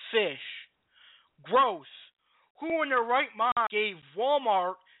fish. Gross. Who in their right mind gave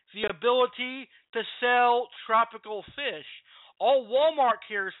Walmart the ability to sell tropical fish? All Walmart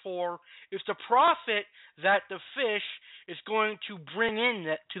cares for is the profit that the fish is going to bring in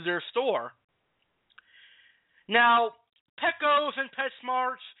to their store. Now, Petco's and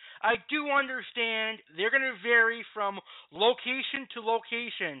PetSmarts, I do understand they're going to vary from location to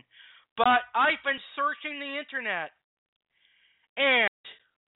location. But I've been searching the internet, and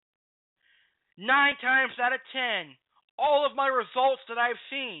 9 times out of 10, all of my results that I've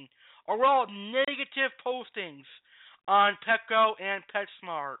seen are all negative postings on Petco and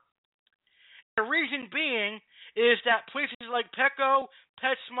PetSmart. The reason being is that places like Petco,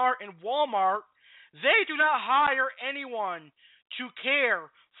 PetSmart, and Walmart, they do not hire anyone to care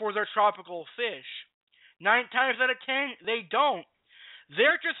for their tropical fish. 9 times out of 10, they don't.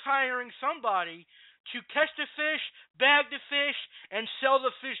 They're just hiring somebody to catch the fish, bag the fish, and sell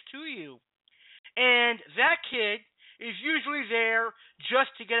the fish to you. And that kid is usually there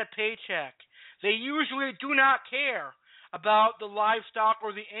just to get a paycheck. They usually do not care about the livestock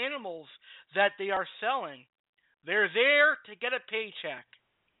or the animals that they are selling. They're there to get a paycheck.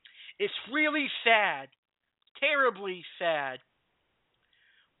 It's really sad, terribly sad.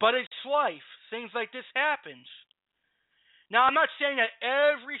 But it's life. Things like this happens. Now, I'm not saying that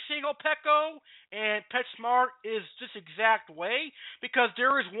every single Petco and PetSmart is this exact way, because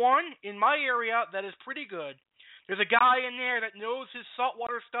there is one in my area that is pretty good. There's a guy in there that knows his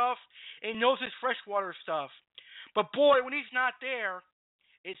saltwater stuff and knows his freshwater stuff. But boy, when he's not there,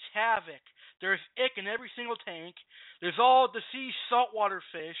 it's havoc. There's ick in every single tank. There's all deceased saltwater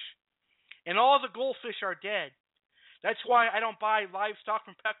fish, and all the goldfish are dead. That's why I don't buy livestock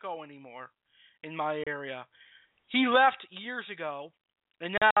from Petco anymore in my area. He left years ago,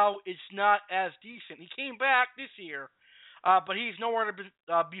 and now it's not as decent. He came back this year, but he's nowhere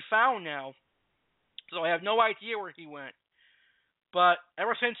to be found now. So I have no idea where he went. But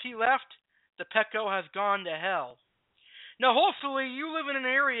ever since he left, the Petco has gone to hell. Now, hopefully, you live in an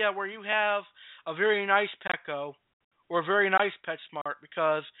area where you have a very nice Petco or a very nice PetSmart,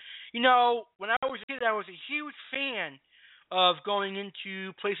 because, when I was a kid, I was a huge fan of going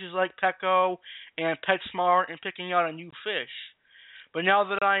into places like Petco and PetSmart and picking out a new fish. But now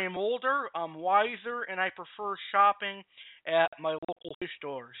that I am older, I'm wiser, and I prefer shopping at my local fish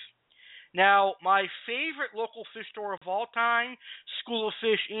stores. Now, my favorite local fish store of all time, School of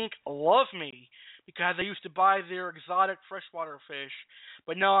Fish, Inc., love me because I used to buy their exotic freshwater fish,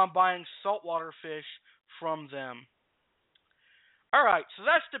 but now I'm buying saltwater fish from them. All right, so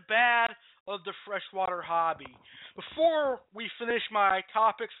that's the bad of the freshwater hobby. Before we finish my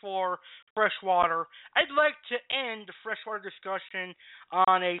topics for freshwater, I'd like to end the freshwater discussion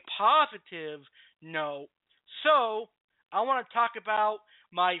on a positive note. So, I want to talk about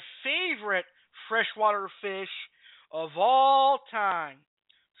my favorite freshwater fish of all time.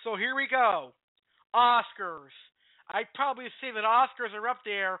 So here we go. Oscars. I'd probably say that Oscars are up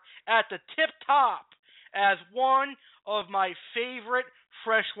there at the tip top as one of my favorite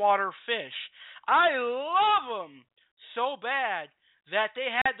freshwater fish. I love them so bad that they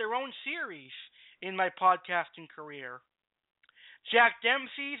had their own series in my podcasting career. Jack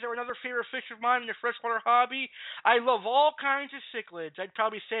Dempsey's are another favorite fish of mine in the freshwater hobby. I love all kinds of cichlids. I'd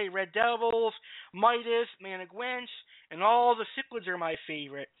probably say red devils, midas, maniguins, and all the cichlids are my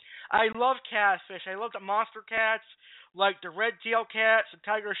favorite. I love catfish. I love the monster cats like the red tail cats, the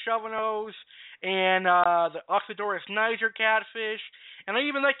tiger shovelnose, and the Oxydorus niger catfish. And I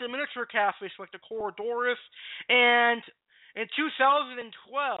even like the miniature catfish like the Corydoras. And in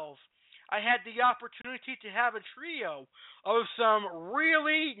 2012, I had the opportunity to have a trio of some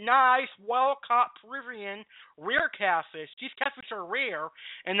really nice, well-caught Peruvian rare catfish. These catfish are rare,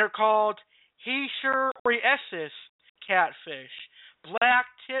 and they're called Hescheriasis catfish,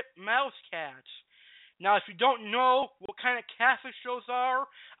 black-tip mouse cats. Now, if you don't know what kind of catfish those are,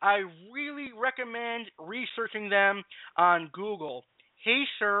 I really recommend researching them on Google.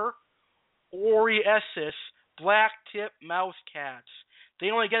 Hescheriasis black-tip mouse cats. They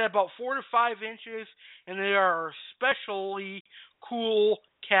only get about 4 to 5 inches, and they are especially cool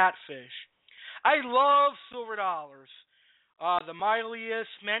catfish. I love silver dollars. The Mylius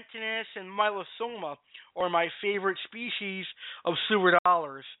mentinus and Mylosoma are my favorite species of silver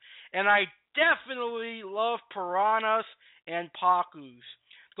dollars. And I definitely love piranhas and pacus.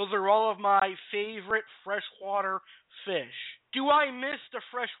 Those are all of my favorite freshwater fish. Do I miss the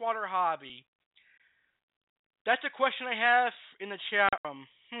freshwater hobby? That's a question I have in the chat room.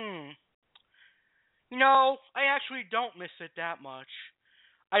 No, I actually don't miss it that much.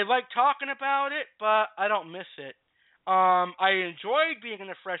 I like talking about it, but I don't miss it. I enjoyed being in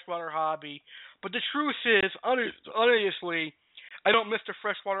the freshwater hobby, but the truth is, honestly, I don't miss the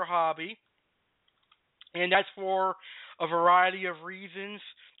freshwater hobby, and that's for a variety of reasons.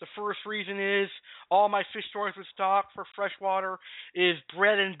 The first reason is all my fish stores with stock for freshwater is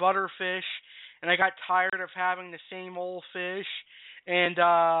bread and butter fish, and I got tired of having the same old fish. And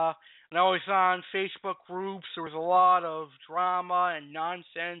I was on Facebook groups. There was a lot of drama and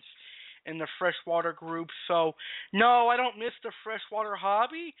nonsense in the freshwater groups. So, no, I don't miss the freshwater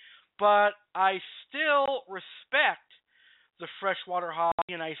hobby, but I still respect the freshwater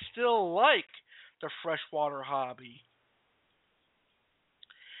hobby, and I still like the freshwater hobby.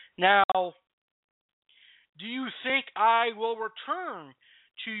 Now, do you think I will return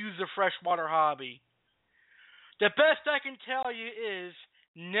to use the freshwater hobby? The best I can tell you is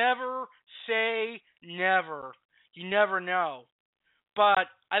never say never. You never know. But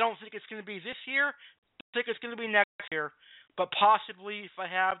I don't think it's going to be this year. I think it's going to be next year. But possibly if I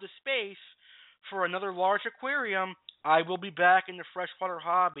have the space for another large aquarium, I will be back in the freshwater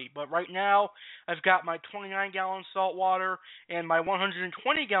hobby. But right now, I've got my 29-gallon saltwater, and my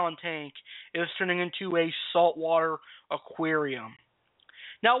 120-gallon tank is turning into a saltwater aquarium.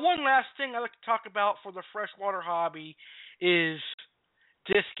 Now, one last thing I'd like to talk about for the freshwater hobby is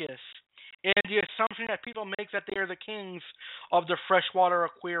discus, and the assumption that people make that they are the kings of the freshwater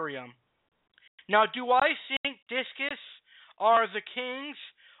aquarium. Now, do I think discus are the kings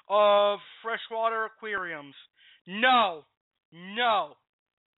of freshwater aquariums? No.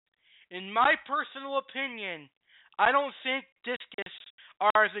 In my personal opinion, I don't think discus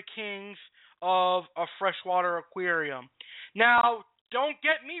are the kings of a freshwater aquarium. Now, don't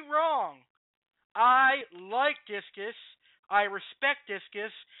get me wrong. I like discus. I respect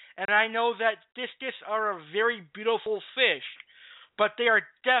discus, and I know that discus are a very beautiful fish, but they are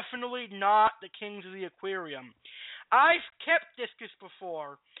definitely not the kings of the aquarium. I've kept discus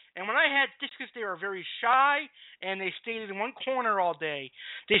before, and when I had discus, they were very shy, and they stayed in one corner all day.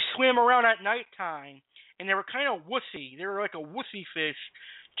 They swam around at nighttime, and they were kind of wussy. They were like a wussy fish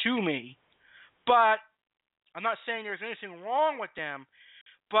to me. But I'm not saying there's anything wrong with them,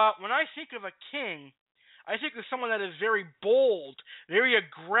 but when I think of a king, I think of someone that is very bold, very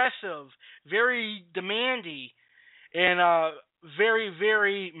aggressive, very demanding, and very,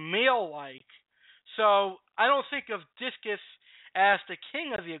 very male-like. So I don't think of discus as the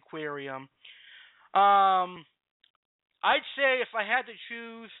king of the aquarium. I'd say if I had to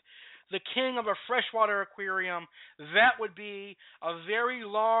choose the king of a freshwater aquarium, that would be a very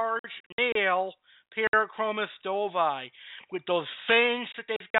large male Parachromis dovi with those fangs that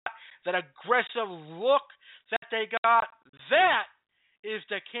they've got, that aggressive look that they got. That is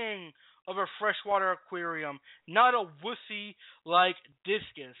the king of a freshwater aquarium, not a wussy like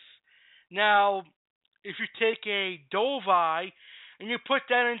Discus. Now, if you take a dovi and you put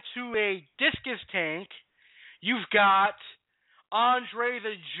that into a Discus tank, you've got Andre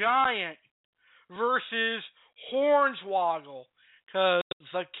the Giant versus Hornswoggle, because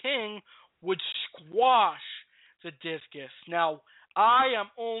the king would squash the Discus. Now, I am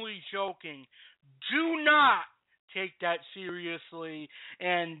only joking. Do not take that seriously,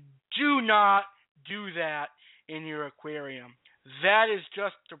 and do not do that in your aquarium. That is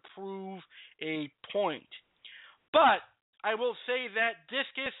just to prove a point. But I will say that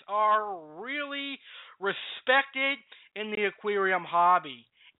Discus are really respected in the aquarium hobby.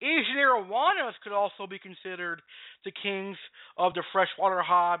 Asian arowanas could also be considered the kings of the freshwater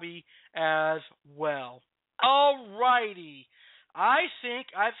hobby as well. Alrighty, I think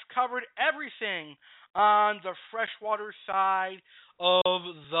I've covered everything on the freshwater side of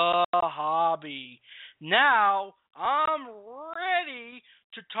the hobby. Now, I'm ready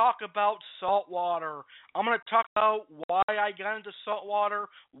to talk about saltwater. I'm going to talk about why I got into saltwater,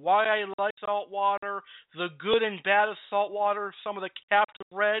 why I like saltwater, the good and bad of saltwater, some of the captive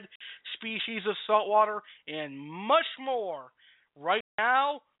red species of saltwater, and much more right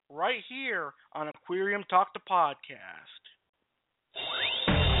now, right here on Aquarium Talk the Podcast.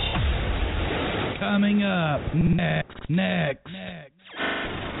 Coming up next.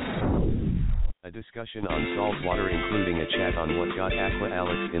 A discussion on saltwater, including a chat on what got Aqua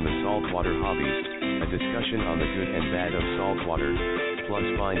Alex in the saltwater hobby, a discussion on the good and bad of saltwater, plus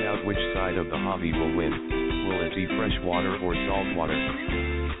find out which side of the hobby will win. Will it be freshwater or saltwater?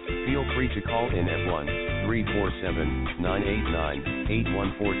 Feel free to call in at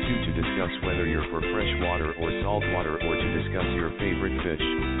 1-347-989-8142 to discuss whether you're for freshwater or saltwater, or to discuss your favorite fish.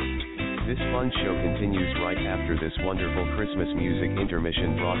 This fun show continues right after this wonderful Christmas music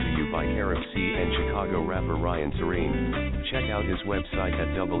intermission brought to you by Carib Sea and Chicago rapper Ryan Serene. Check out his website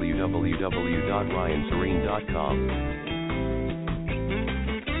at www.ryanserene.com.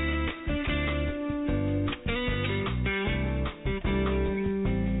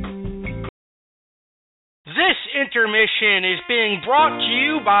 This intermission is being brought to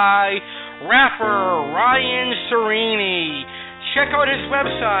you by rapper Ryan Serene. Check out his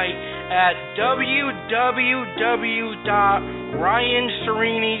website at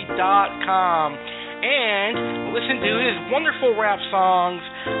www.ryanserene.com and listen to his wonderful rap songs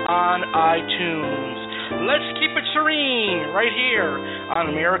on iTunes. Let's keep it serene right here on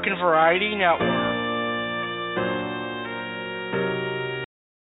American Variety Network.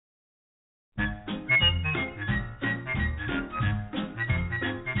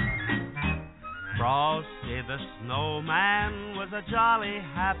 Frosty the Snowman was a jolly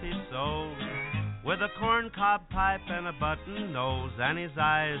happy soul, with a corncob pipe and a button nose, and his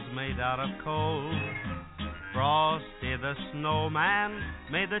eyes made out of coal. Frosty the Snowman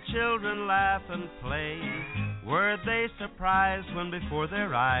made the children laugh and play. Were they surprised when before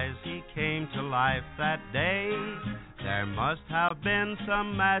their eyes he came to life that day? There must have been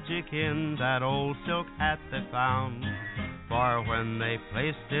some magic in that old silk hat they found, for when they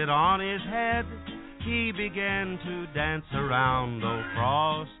placed it on his head, he began to dance around. Oh,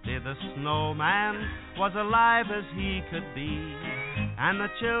 Frosty the Snowman was alive as he could be, and the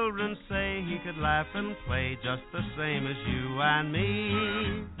children say he could laugh and play just the same as you and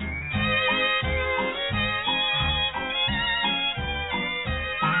me.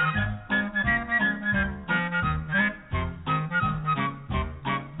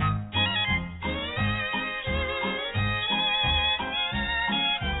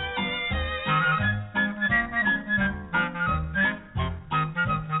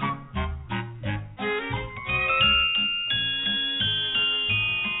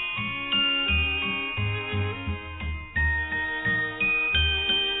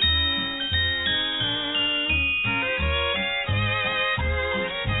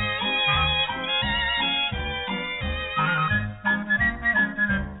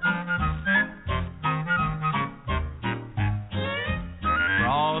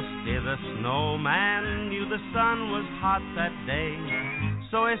 That day,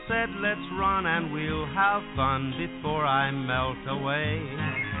 so he said, let's run and we'll have fun before I melt away.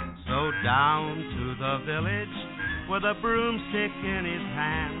 So down to the village with a broomstick in his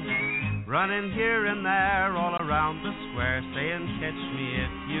hand, running here and there all around the square, saying, catch me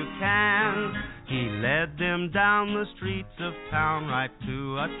if you can. He led them down the streets of town right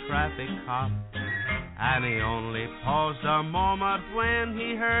to a traffic cop. And he only paused a moment when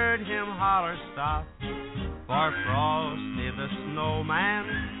he heard him holler stop. For Frosty the snowman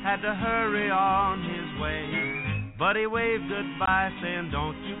had to hurry on his way. But he waved goodbye saying,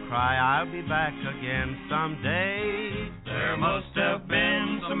 don't you cry, I'll be back again someday. There must have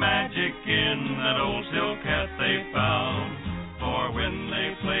been some magic in that old silk hat they found. For when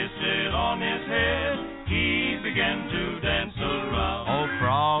they placed it on his head, he began to dance around. Oh,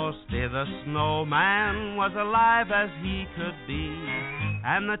 Frosty the snowman was alive as he could be.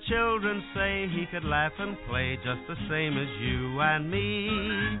 And the children say he could laugh and play just the same as you and me.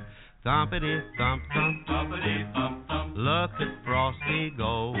 Thumpity-thump, thump, thumpity-thump, thump. Look at Frosty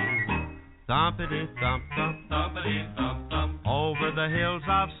go. Thumpity-thump, thump, thumpity-thump, thump. Over the hills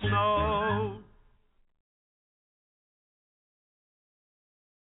of snow.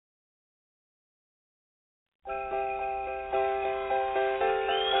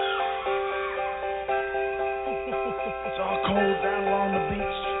 It's all cold down along the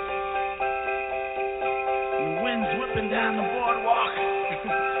beach. And the wind's whipping down the boardwalk.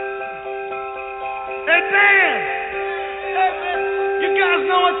 Hey, Dan! Hey, man, you guys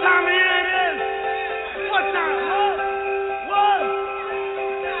know what time of year it is? What time? What?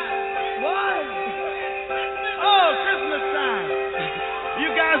 Oh, Christmas time. You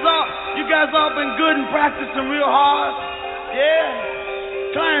guys all been good and practicing real hard?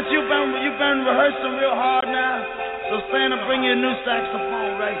 Yeah? Clients, you've been rehearsing real hard now. So Santa, bring you a new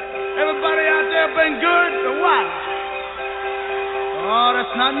saxophone, right? Everybody out there been good or what? Oh,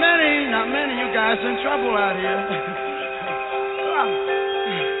 that's not many. You guys in trouble out here.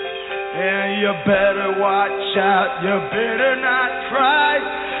 And you better watch out. You better not cry.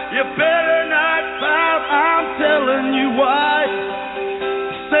 You better not pout. I'm telling you why.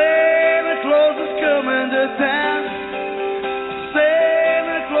 Santa Claus is coming to town.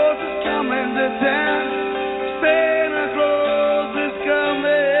 Santa Claus is coming to town. Santa Claus is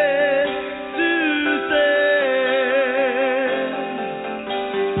coming to town.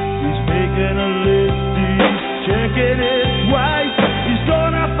 He's making a list, he's checking it twice. He's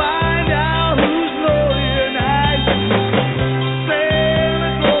gonna find out who's naughty and nice. Santa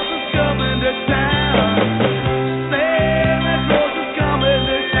Claus is coming to town. Santa Claus is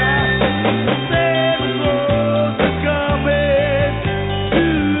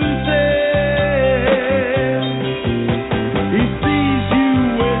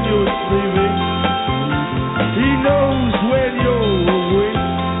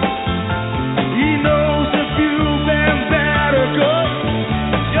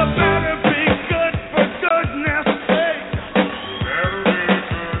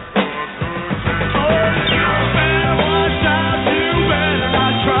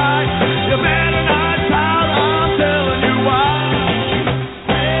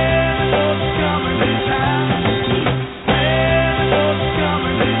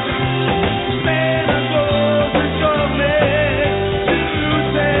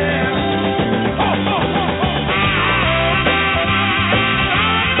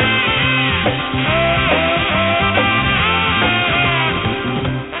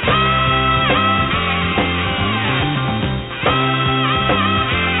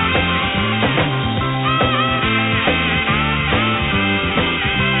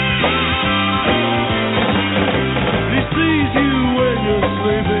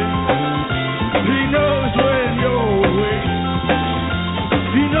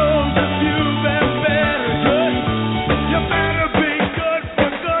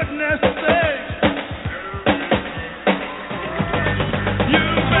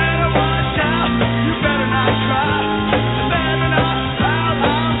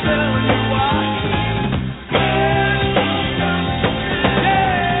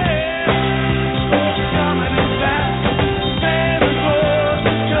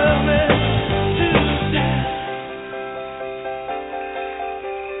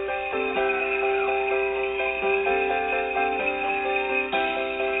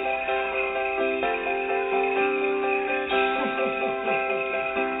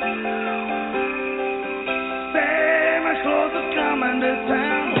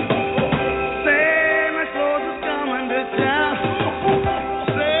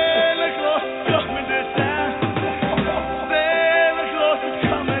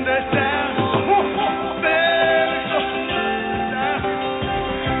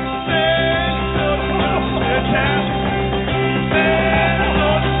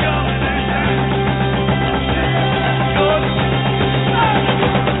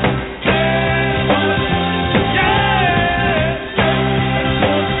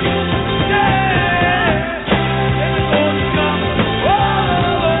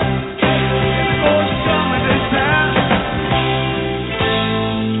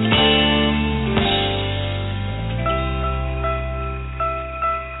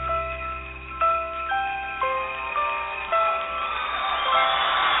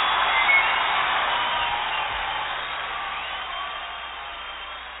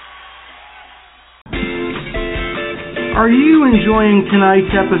Are you enjoying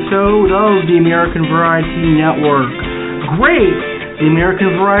tonight's episode of the American Variety Network? Great! The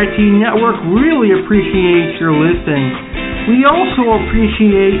American Variety Network really appreciates your listening. We also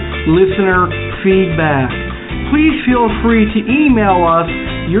appreciate listener feedback. Please feel free to email us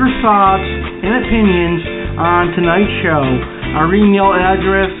your thoughts and opinions on tonight's show. Our email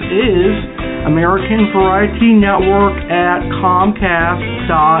address is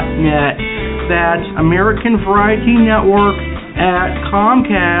AmericanVarietyNetwork@Comcast.net. That's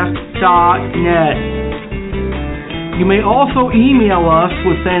AmericanVariety.Network@Comcast.net. You may also email us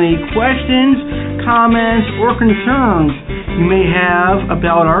with any questions, comments, or concerns you may have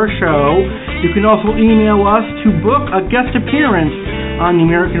about our show. You can also email us to book a guest appearance on the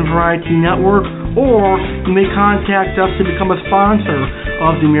American Variety Network, or you may contact us to become a sponsor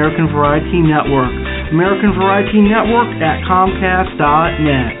of the American Variety Network. American Variety Network at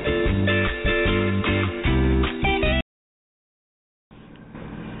Comcast.net.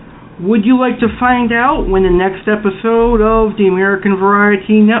 Would you like to find out when the next episode of the American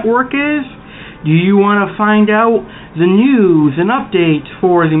Variety Network is? Do you want to find out the news and updates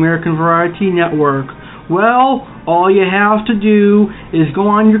for the American Variety Network? Well, all you have to do is go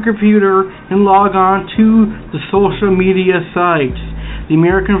on your computer and log on to the social media sites. The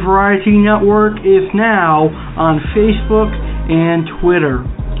American Variety Network is now on Facebook and Twitter.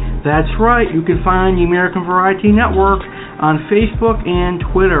 That's right, you can find the American Variety Network on Facebook and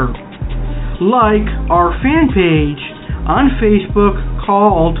Twitter. Like our fan page on Facebook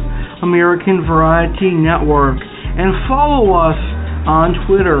called American Variety Network, and follow us on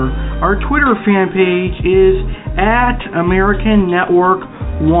Twitter. Our Twitter fan page is @American Network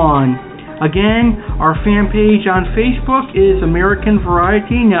 1. Again, our fan page on Facebook is American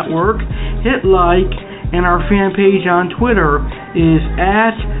Variety Network. Hit like, and our fan page on Twitter is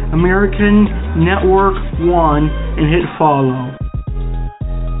 @American Network 1, and hit follow.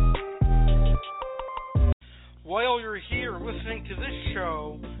 While you're here listening to this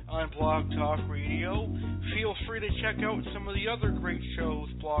show on Blog Talk Radio, feel free to check out some of the other great shows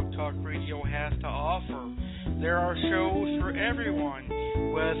Blog Talk Radio has to offer. There are shows for everyone,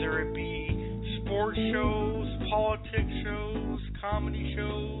 whether it be sports shows, politics shows, comedy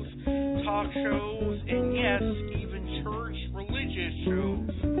shows, talk shows, and yes, even church religious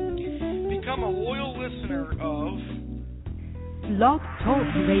shows. Become a loyal listener of Blog Talk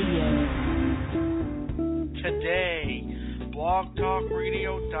Radio today.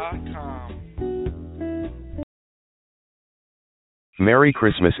 blogtalkradio.com. Merry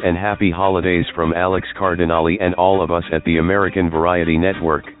Christmas and Happy Holidays from Alex Cardinale and all of us at the American Variety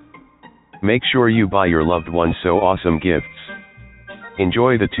Network. Make sure you buy your loved ones so awesome gifts.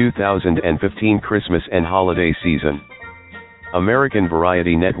 Enjoy the 2015 Christmas and holiday season. American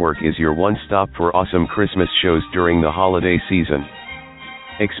Variety Network is your one-stop for awesome Christmas shows during the holiday season.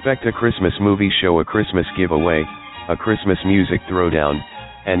 Expect a Christmas movie show, a Christmas giveaway, a Christmas music throwdown,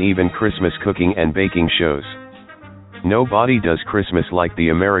 and even Christmas cooking and baking shows. Nobody does Christmas like the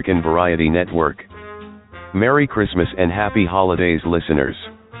American Variety Network. Merry Christmas and Happy Holidays, listeners.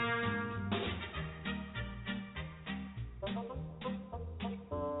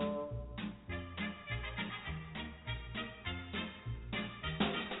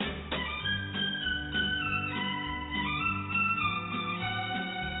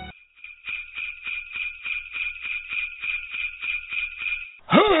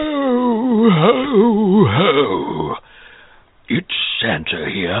 Ho, ho, ho. It's Santa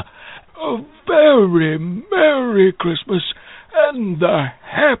here. A very Merry Christmas and the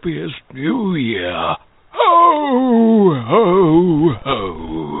happiest New Year. Ho, ho,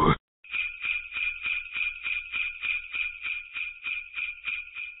 ho.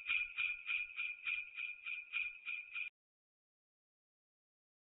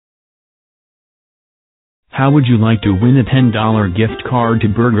 How would you like to win a $10 gift card to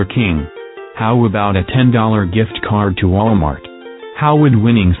Burger King? How about a $10 gift card to Walmart? How would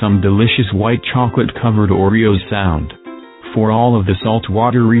winning some delicious white chocolate-covered Oreos sound? For all of the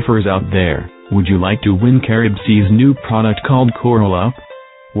saltwater reefers out there, would you like to win Caribsea's new product called Coral Up?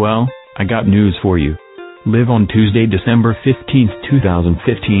 Well, I got news for you. Live on Tuesday, December 15th,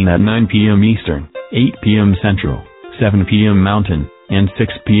 2015 at 9 p.m. Eastern, 8 p.m. Central, 7 p.m. Mountain, and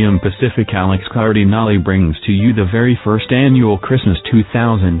 6 p.m. Pacific. Alex Cardinale brings to you the very first annual Christmas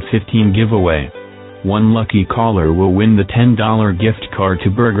 2015 giveaway. One lucky caller will win the $10 gift card to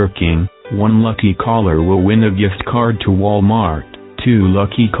Burger King, one lucky caller will win a gift card to Walmart, 2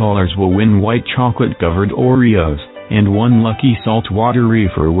 lucky callers will win white chocolate-covered Oreos, and 1 lucky saltwater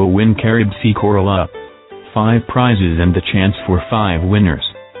reefer will win Caribsea Coral Up. 5 prizes and the chance for 5 winners.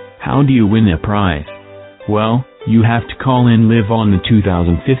 How do you win a prize? Well, You have to call in live on the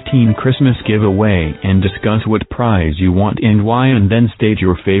 2015 Christmas giveaway and discuss what prize you want and why, and then state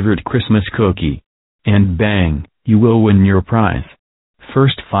your favorite Christmas cookie. And bang, you will win your prize.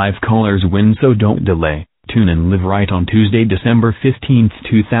 First 5 callers win, so don't delay. Tune in live right on Tuesday, December 15th,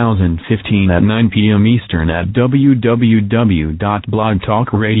 2015 at 9 p.m. Eastern at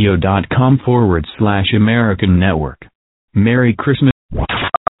www.blogtalkradio.com/American Network. Merry Christmas.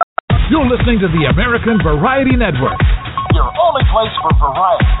 You're listening to the American Variety Network, your only place for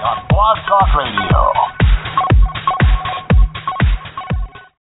variety on Blog Talk Radio.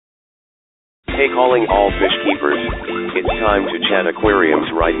 Hey, calling all fish keepers. It's time to chat aquariums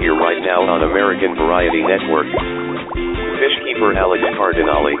right here, right now on American Variety Network. Fish keeper Alex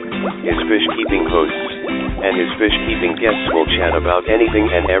Cardinale, his fish keeping hosts, and his fish keeping guests will chat about anything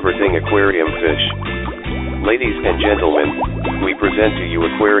and everything aquarium fish. Ladies and gentlemen, we present to you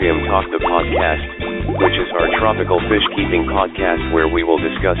Aquarium Talk the Podcast, which is our tropical fish keeping podcast where we will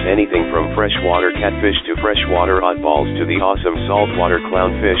discuss anything from freshwater catfish to freshwater oddballs to the awesome saltwater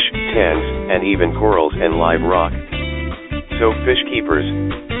clownfish, tans, and even corals and live rock. So fish keepers,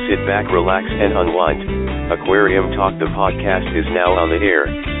 sit back, relax, and unwind. Aquarium Talk the Podcast is now on the air.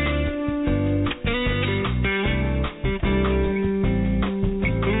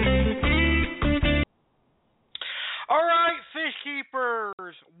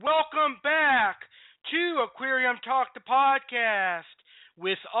 Welcome back to Aquarium Talk the Podcast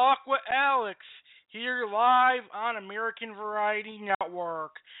with Aqua Alex here live on American Variety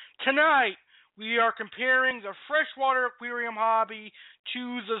Network. Tonight we are comparing the freshwater aquarium hobby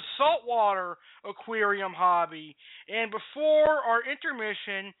to the saltwater aquarium hobby. And before our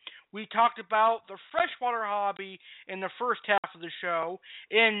intermission, we talked about the freshwater hobby in the first half of the show,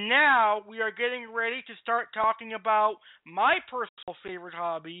 and now we are getting ready to start talking about my personal favorite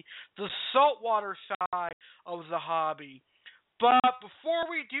hobby, the saltwater side of the hobby. But before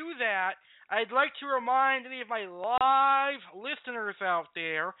we do that, I'd like to remind any of my live listeners out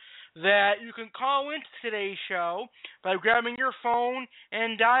there that you can call into today's show by grabbing your phone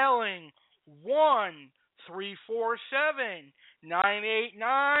and dialing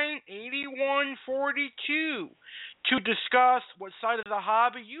 1-347-989-8142 to discuss what side of the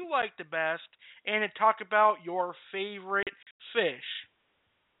hobby you like the best and to talk about your favorite fish.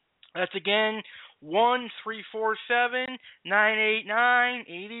 That's again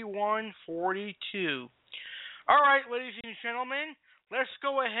 1-347-989-8142. All right, ladies and gentlemen, let's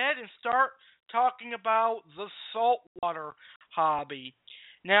go ahead and start talking about the saltwater hobby.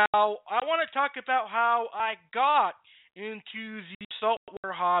 Now, I want to talk about how I got into the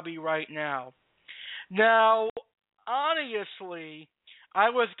saltwater hobby right now. Now, honestly, I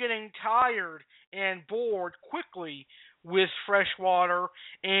was getting tired and bored quickly with freshwater,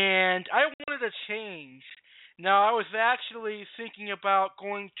 and I wanted a change. Now, I was actually thinking about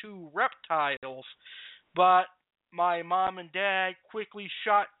going to reptiles, but my mom and dad quickly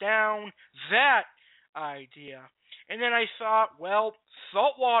shot down that idea. And then I thought, well,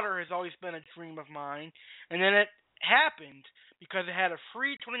 saltwater has always been a dream of mine. And then it happened because I had a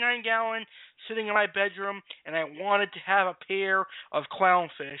free 29-gallon sitting in my bedroom, and I wanted to have a pair of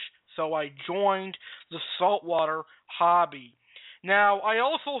clownfish. So I joined the saltwater hobby. Now, I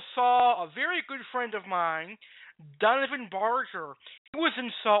also saw a very good friend of mine, Donovan Barger. He was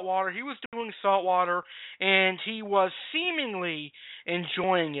in saltwater. He was doing saltwater, and he was seemingly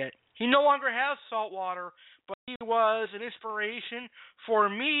enjoying it. He no longer has saltwater, but he was an inspiration for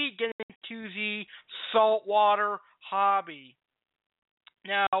me getting into the saltwater hobby.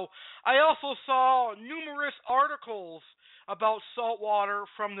 Now, I also saw numerous articles about saltwater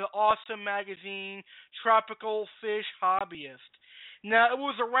from the awesome magazine Tropical Fish Hobbyist. Now, it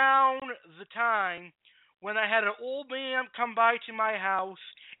was around the time when I had an old man come by to my house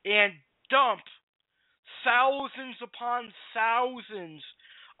and dump thousands upon thousands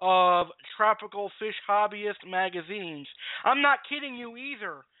of Tropical Fish Hobbyist magazines. I'm not kidding you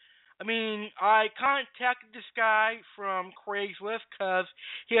either. I mean, I contacted this guy from Craigslist because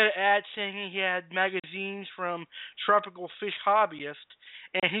he had an ad saying he had magazines from Tropical Fish Hobbyist,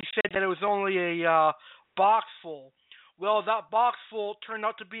 and he said that it was only a box full. Well, that box full turned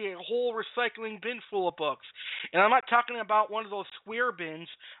out to be a whole recycling bin full of books. And I'm not talking about one of those square bins.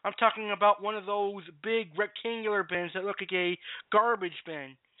 I'm talking about one of those big rectangular bins that look like a garbage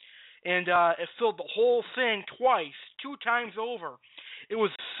bin. And it filled the whole thing twice, 2 times over. It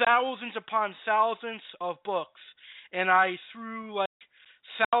was thousands upon thousands of books, and I threw like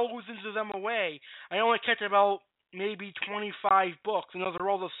thousands of them away. I only kept about maybe 25 books, and those are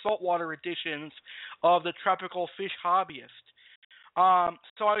all the saltwater editions of the Tropical Fish Hobbyist.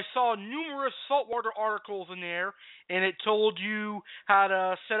 So I saw numerous saltwater articles in there, and it told you how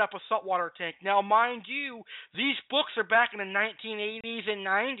to set up a saltwater tank. Now, mind you, these books are back in the 1980s and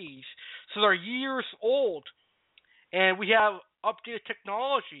 90s, so they're years old, and we have updated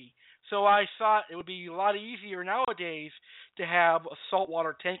technology. So I thought it would be a lot easier nowadays to have a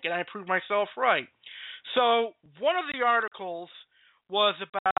saltwater tank, and I proved myself right. So one of the articles was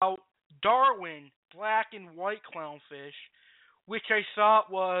about Darwin black and white clownfish, which I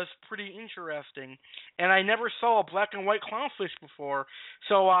thought was pretty interesting. And I never saw a black and white clownfish before,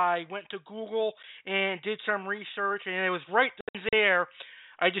 so I went to Google and did some research, and it was right then there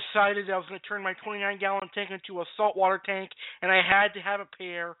I decided I was going to turn my 29-gallon tank into a saltwater tank, and I had to have a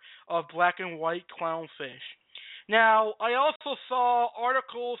pair of black and white clownfish. Now, I also saw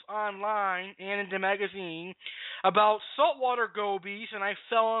articles online and in the magazine about saltwater gobies, and I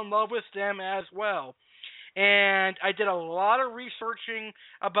fell in love with them as well. And I did a lot of researching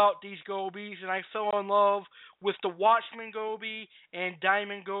about these gobies, and I fell in love with the Watchman goby and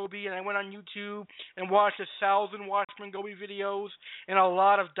Diamond goby, and I went on YouTube and watched 1,000 Watchman goby videos and a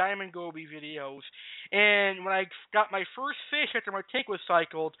lot of Diamond goby videos. And when I got my first fish after my tank was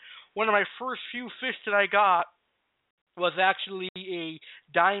cycled, one of my first few fish that I got was actually a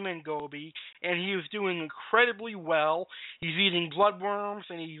diamond goby, and he was doing incredibly well. He's eating bloodworms,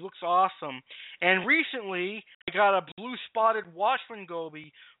 and he looks awesome. And recently, I got a blue-spotted Watchman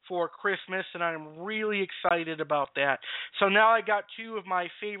goby for Christmas, and I'm really excited about that. So now I got two of my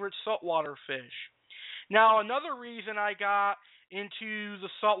favorite saltwater fish. Now, another reason I got into the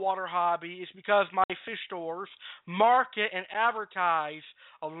saltwater hobby is because my fish stores market and advertise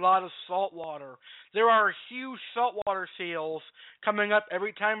a lot of saltwater. There are huge saltwater sales coming up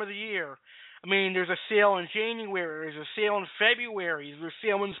every time of the year. I mean, there's a sale in January, there's a sale in February, there's a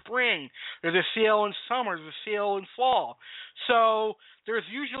sale in spring, there's a sale in summer, there's a sale in fall. So there's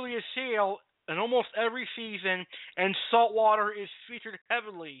usually a sale in almost every season, and saltwater is featured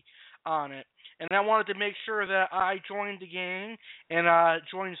heavily on it. And I wanted to make sure that I joined the game and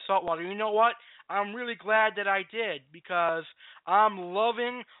joined saltwater. You know what? I'm really glad that I did, because I'm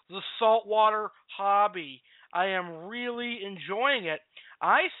loving the saltwater hobby. I am really enjoying it.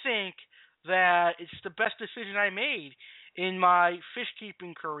 I think that it's the best decision I made in my fish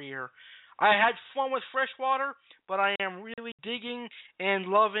keeping career. I had fun with freshwater, but I am really digging and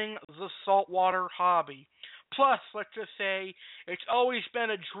loving the saltwater hobby. Plus, let's just say, it's always been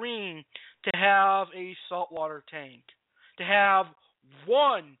a dream to have a saltwater tank. To have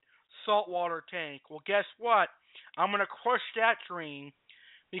one saltwater tank. Well, guess what? I'm going to crush that dream,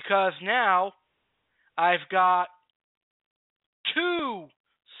 because now I've got two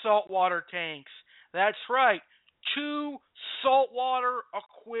saltwater tanks. That's right, two saltwater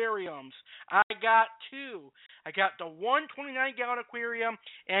aquariums. I got two. I got the 129-gallon aquarium,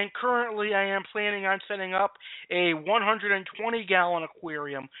 and currently I am planning on setting up a 120-gallon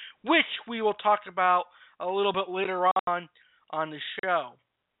aquarium, which we will talk about a little bit later on the show.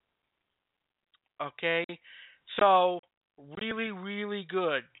 Okay? So, really, really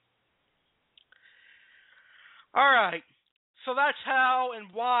good. All right. So that's how and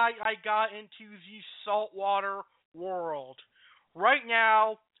why I got into the saltwater world. Right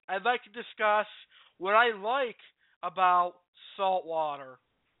now, I'd like to discuss what I like about saltwater.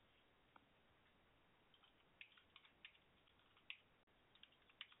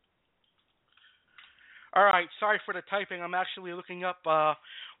 All right, sorry for the typing. I'm actually looking up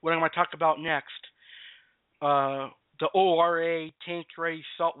what I'm going to talk about next. The ORA tank-raised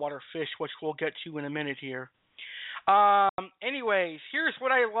saltwater fish, which we'll get to in a minute here. Anyways, here's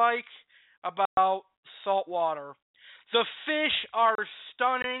what I like about saltwater. The fish are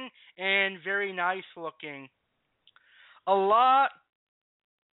stunning and very nice looking. A lot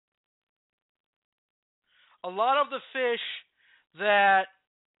of the fish that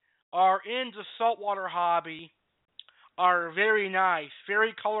are in the saltwater hobby are very nice,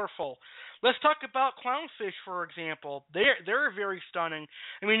 very colorful. Let's talk about clownfish, for example. They're very stunning.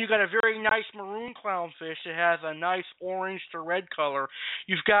 I mean, you've got a very nice maroon clownfish that has a nice orange to red color.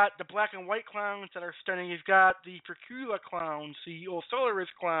 You've got the black and white clowns that are stunning. You've got the Percula clowns, the Ocellaris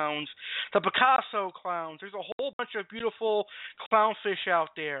clowns, the Picasso clowns. There's a whole bunch of beautiful clownfish out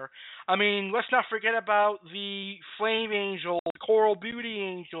there. I mean, let's not forget about the flame angels, the coral beauty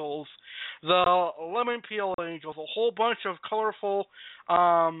angels, the lemon peel angels, a whole bunch of colorful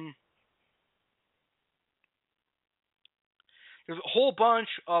there's a whole bunch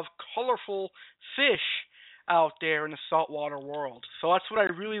of colorful fish out there in the saltwater world. So that's what I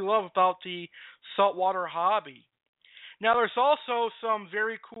really love about the saltwater hobby. Now, there's also some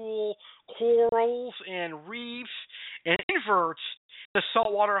very cool corals and reefs and inverts the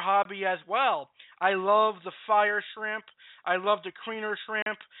saltwater hobby as well. I love the fire shrimp. I love the creener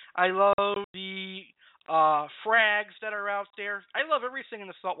shrimp. I love the frags that are out there. I love everything in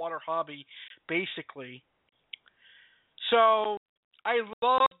the saltwater hobby, basically. So I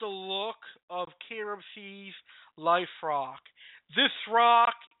love the look of KRFC's Life Rock. This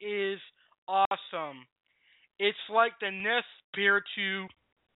rock is awesome. It's like the Nest Bear 2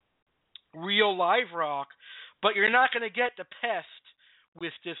 real live rock, but you're not going to get the pest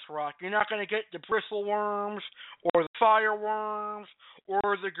with this rock. You're not going to get the bristleworms or the fireworms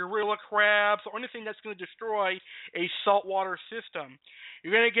or the gorilla crabs or anything that's going to destroy a saltwater system.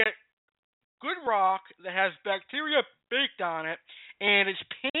 You're going to get good rock that has bacteria baked on it, and it's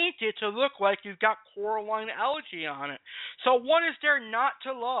painted to look like you've got coralline algae on it. So what is there not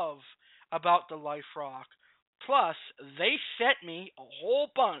to love about the Life Rock? Plus, they sent me a whole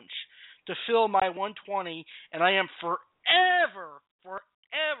bunch to fill my 120, and I am forever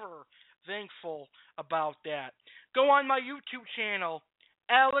thankful about that. Go on my YouTube channel,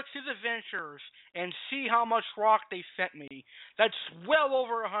 Alex's Adventures, and see how much rock they sent me. That's well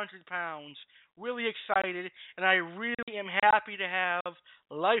over 100 pounds. Really excited, and I really am happy to have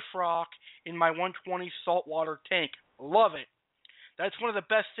Life Rock in my 120 saltwater tank. Love it. That's one of the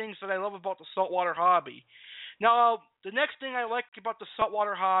best things that I love about the saltwater hobby. Now, the next thing I like about the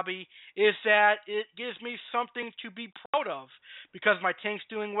saltwater hobby is that it gives me something to be proud of because my tank's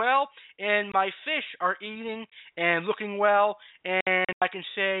doing well and my fish are eating and looking well, and I can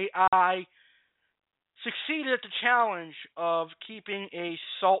say I succeeded at the challenge of keeping a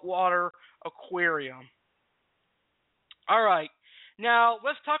saltwater aquarium. All right, now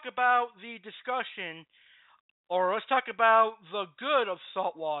let's talk about the discussion, or let's talk about the good of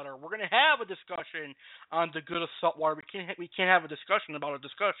saltwater. We're going to have a discussion on the good of saltwater. We can't have a discussion about a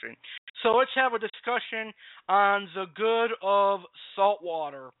discussion. So let's have a discussion on the good of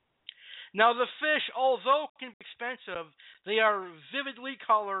saltwater. Now, the fish, although can be expensive, they are vividly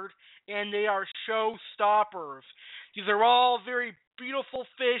colored and they are show stoppers. These are all very beautiful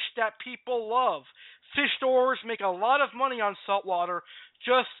fish that people love. Fish stores make a lot of money on saltwater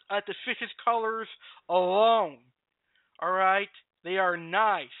just at the fish's colors alone. All right? They are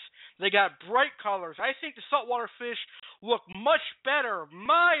nice. They got bright colors. I think the saltwater fish look much better,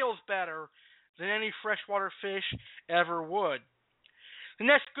 miles better, than any freshwater fish ever would. The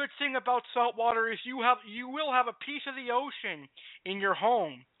next good thing about saltwater is you will have a piece of the ocean in your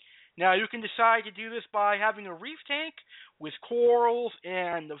home. Now, you can decide to do this by having a reef tank with corals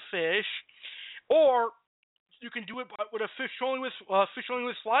and the fish, or you can do it with a fish only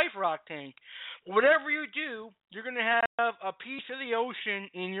with live rock tank. Whatever you do, you're going to have a piece of the ocean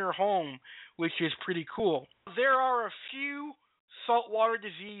in your home, which is pretty cool. There are a few saltwater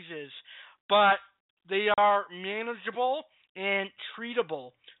diseases, but they are manageable and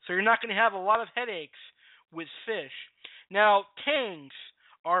treatable, so you're not going to have a lot of headaches with fish. Now, tangs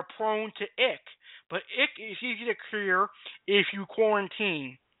are prone to ick, but ick is easy to cure if you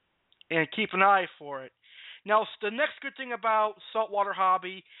quarantine and keep an eye for it. Now, the next good thing about saltwater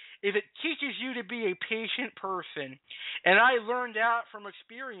hobby is it teaches you to be a patient person, and I learned that from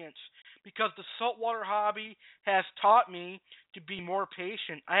experience because the saltwater hobby has taught me to be more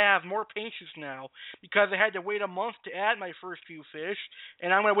patient. I have more patience now because I had to wait a month to add my first few fish,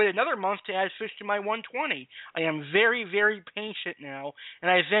 and I'm going to wait another month to add fish to my 120. I am very, very patient now, and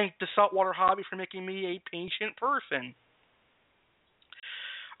I thank the saltwater hobby for making me a patient person.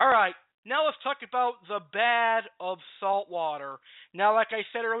 All right. Now let's talk about the bad of saltwater. Now, like I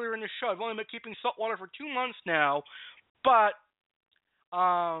said earlier in the show, I've only been keeping saltwater for 2 months now, but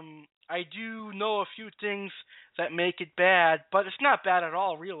I do know a few things that make it bad, but it's not bad at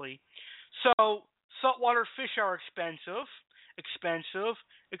all, really. So, saltwater fish are expensive.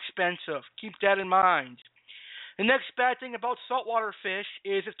 Keep that in mind. The next bad thing about saltwater fish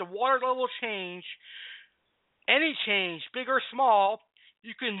is if the water level change, any change, big or small,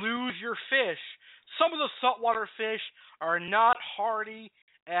 you can lose your fish. Some of the saltwater fish are not hardy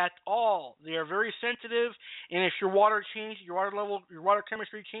at all. They are very sensitive, and if your water changes, your water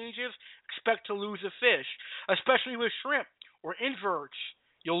chemistry changes, expect to lose a fish, especially with shrimp or inverts.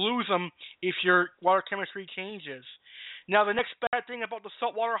 You'll lose them if your water chemistry changes. Now, the next bad thing about the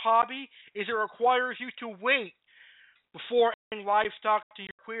saltwater hobby is it requires you to wait before adding livestock to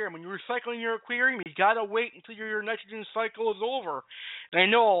your aquarium. When you're recycling your aquarium, you gotta wait until your nitrogen cycle is over. And I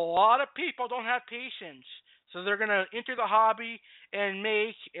know a lot of people don't have patience, so they're gonna enter the hobby and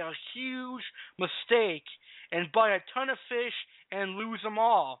make a huge mistake and buy a ton of fish and lose them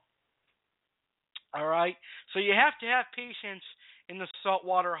all. All right, so you have to have patience in the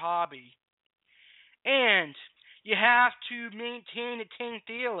saltwater hobby, and you have to maintain the tank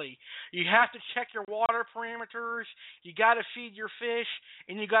daily. You have to check your water parameters, you got to feed your fish,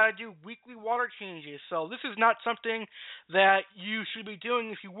 and you got to do weekly water changes. So this is not something that you should be doing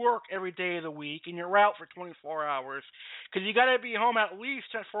if you work every day of the week and you're out for 24 hours, because you got to be home at least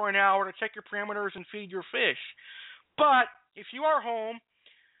for an hour to check your parameters and feed your fish. But if you are home,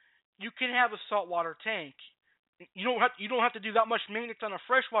 you can have a saltwater tank. You don't have to do that much maintenance on a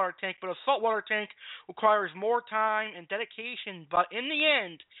freshwater tank, but a saltwater tank requires more time and dedication, but in the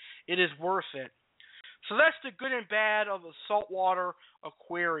end, it is worth it. So that's the good and bad of a saltwater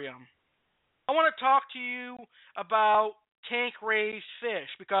aquarium. I want to talk to you about tank-raised fish,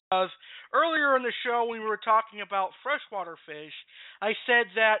 because earlier in the show when we were talking about freshwater fish, I said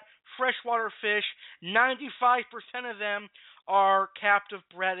that freshwater fish, 95% of them are captive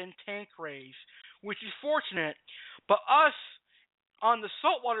bred and tank-raised, which is fortunate. But us, on the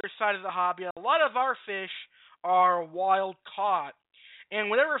saltwater side of the hobby, a lot of our fish are wild caught. And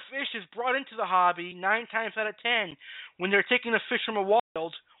whenever fish is brought into the hobby, 9 times out of 10, when they're taking a fish from a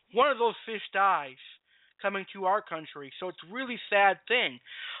wild, one of those fish dies coming to our country. So it's a really sad thing.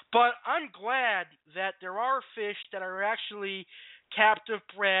 But I'm glad that there are fish that are actually captive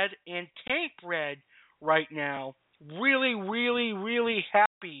bred and tank bred right now. Really, really, really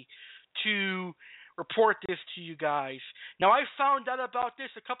happy to report this to you guys. Now, I found out about this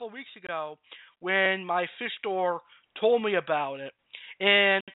a couple of weeks ago when my fish store told me about it.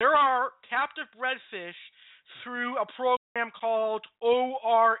 And there are captive bred fish through a program called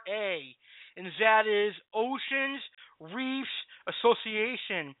ORA, and that is Oceans Reefs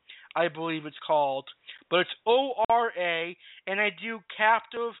Association, I believe it's called. But it's ORA, and I do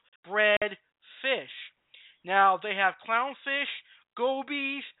captive bred fish. Now, they have clownfish,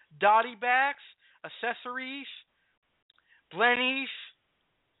 gobies, dottybacks, accessories, blennies,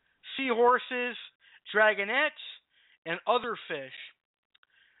 seahorses, dragonettes, and other fish.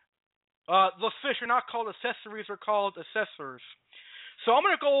 The fish are not called accessories, they're called assessors. So I'm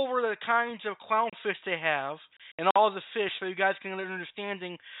going to go over the kinds of clownfish they have and all the fish so you guys can get an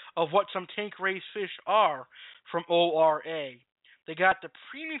understanding of what some tank-raised fish are from ORA. They got the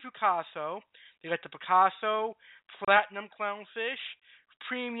premium Picasso, they got the Picasso platinum clownfish,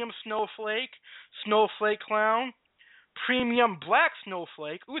 premium snowflake, snowflake clown, premium black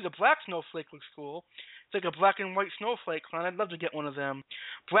snowflake. Ooh, the black snowflake looks cool. It's like a black and white snowflake clown. I'd love to get one of them.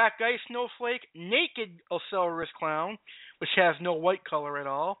 Black ice snowflake, naked Ocellurus clown, which has no white color at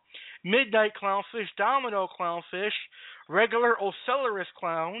all. Midnight clownfish, domino clownfish, regular Ocellurus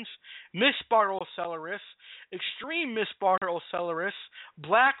clowns, misbar Ocellurus, extreme misbar Ocellurus,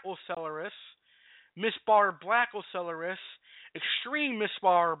 black Ocellurus, misbar black Ocellurus, extreme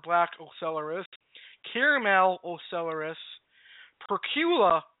misbar black Ocellurus, caramel Ocellurus,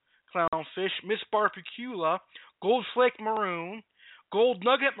 percula clownfish, misbar percula, gold flake maroon, gold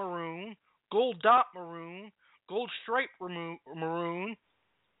nugget maroon, gold dot maroon, gold stripe maroon,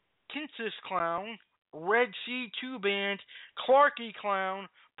 Kinsis clown, red sea two-band, Clarkie clown,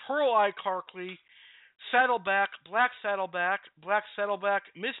 pearl eye Clarkie, saddleback, black saddleback,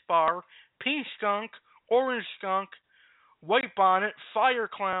 misbar, pink skunk, orange skunk, white bonnet, fire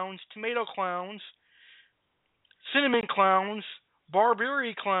clowns, tomato clowns, cinnamon clowns,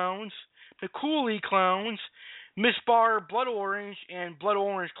 Barbary clowns, Piculi clowns, misbar blood orange, and blood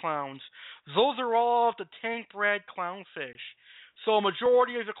orange clowns. Those are all of the tank-bred clownfish. So a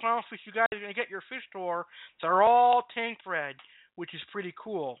majority of the clownfish you guys are going to get at your fish store, they're all tank-bred, which is pretty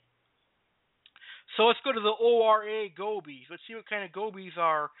cool. So let's go to the ORA gobies. Let's see what kind of gobies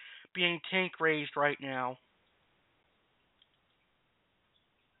are being tank-raised right now.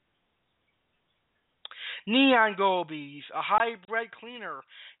 Neon gobies, a hybrid cleaner,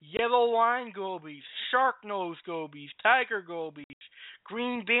 yellow line gobies, shark nose gobies, tiger gobies,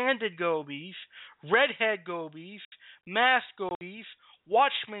 green banded gobies, redhead gobies, mask gobies,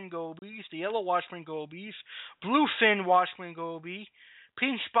 watchman gobies, the yellow watchman gobies, bluefin watchman goby,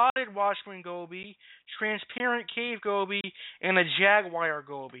 pink spotted watchman goby, transparent cave goby, and a jaguar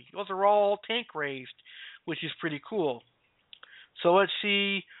goby. Those are all tank raised, which is pretty cool. So let's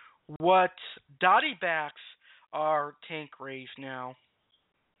see what dottybacks are tank raised now.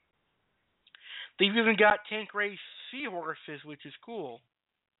 They've even got tank raised seahorses, which is cool.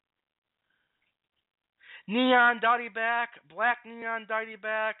 Neon dottyback, black neon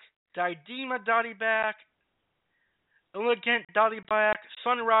dottyback, diadema dottyback, elegant dottyback,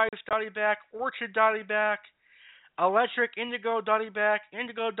 sunrise dottyback, orchid dottyback, electric indigo dottyback,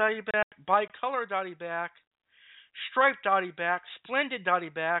 bicolor dottyback, striped dottyback, splendid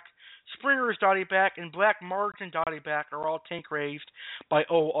dottyback, springer's dottyback, and black margin dottyback are all tank raised by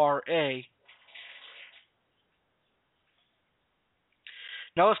ORA.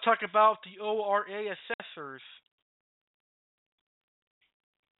 Now let's talk about the ORA assessors.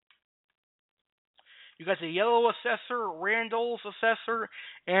 You got the yellow assessor, Randall's assessor,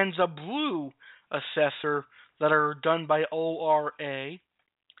 and the blue assessor that are done by ORA.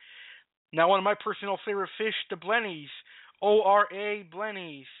 Now, one of my personal favorite fish, the blennies, ORA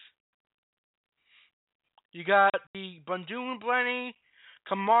blennies. You got the Bundoon blenny,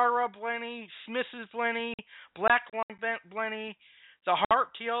 Kamara blenny, Smith's blenny, Black line blenny, the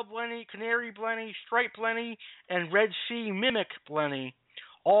Hearttail blenny, Canary blenny, Stripe blenny, and Red Sea mimic blenny.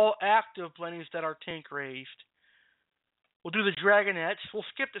 All active blennies that are tank raised. We'll do the dragonets. We'll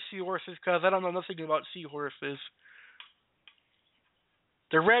skip the seahorses because I don't know nothing about seahorses.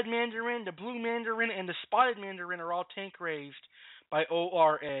 The red mandarin, the blue mandarin, and the spotted mandarin are all tank raised by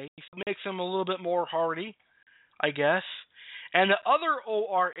ORA. It makes them a little bit more hardy, I guess. And the other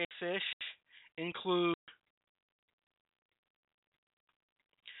ORA fish include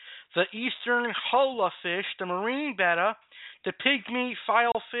the eastern hulla fish, the marine betta, the pygmy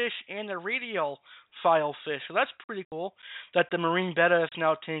filefish, and the radial filefish. So that's pretty cool that the marine betta is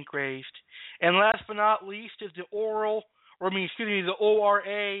now tank raised. And last but not least is the the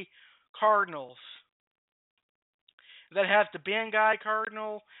ORA cardinals. That has the Bangai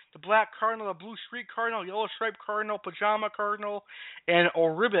cardinal, the black cardinal, the blue streak cardinal, yellow striped cardinal, pajama cardinal, and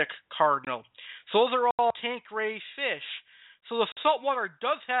Oribic cardinal. So those are all tank raised fish. So the saltwater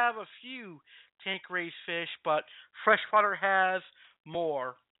does have a few tank raised fish, but freshwater has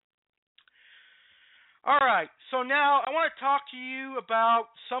more. Alright, so now I want to talk to you about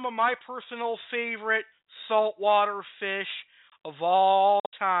some of my personal favorite saltwater fish of all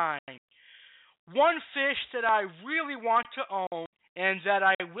time. One fish that I really want to own and that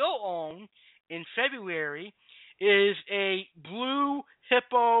I will own in February is a blue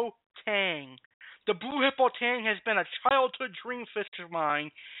hippo tang. The blue hippo tang has been a childhood dream fish of mine,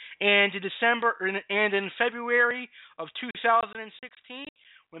 and in February of 2016,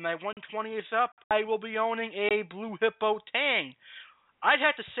 when my 120 is up, I will be owning a blue hippo tang. I'd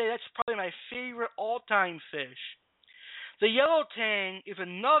have to say that's probably my favorite all-time fish. The yellow tang is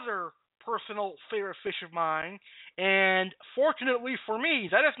another personal favorite fish of mine, and fortunately for me,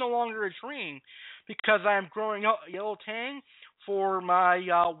 that is no longer a dream because I am growing up yellow tang for my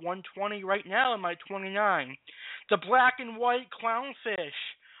 120 right now and my 29. The black and white clownfish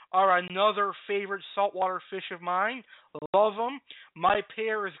are another favorite saltwater fish of mine. Love them. My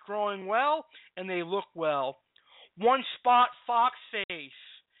pair is growing well, and they look well. One spot foxface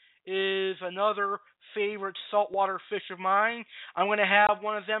is another favorite saltwater fish of mine. I'm going to have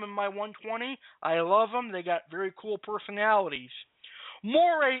one of them in my 120. I love them. They got very cool personalities.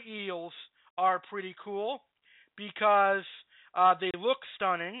 Moray eels are pretty cool because they look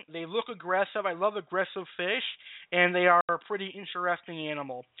stunning. They look aggressive. I love aggressive fish, and they are a pretty interesting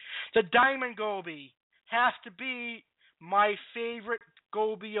animal. The diamond goby has to be my favorite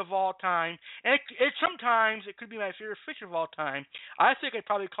goby of all time, and sometimes it could be my favorite fish of all time. I think I'd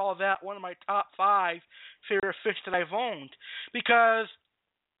probably call that one of my top 5 favorite fish that I've owned because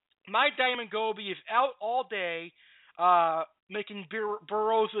my diamond goby is out all day making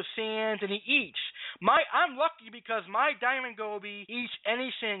burrows with sand, and he eats. I'm lucky because my diamond goby eats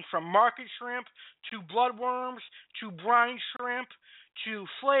anything from market shrimp to bloodworms to brine shrimp to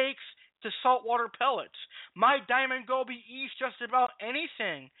flakes to saltwater pellets. My diamond goby eats just about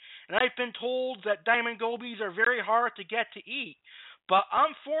anything, and I've been told that diamond gobies are very hard to get to eat. But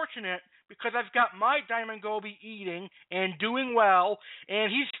I'm fortunate because I've got my diamond goby eating and doing well,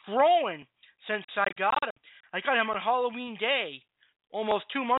 and he's growing since I got him. I got him on Halloween Day almost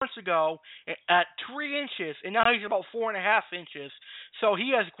 2 months ago at 3 inches, and now he's about 4.5 inches. So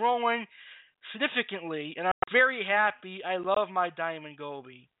he has grown significantly, and I'm very happy. I love my diamond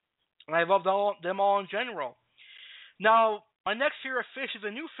goby, and I love them all in general. Now, my next favorite fish is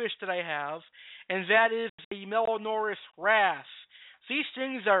a new fish that I have, and that is the Melanoris wrasse. These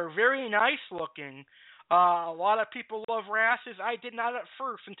things are very nice looking. A lot of people love wrasses. I did not at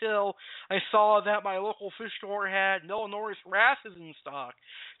first until I saw that my local fish store had Melanoris wrasses in stock.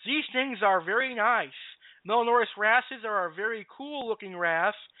 These things are very nice. Melanoris wrasses are a very cool looking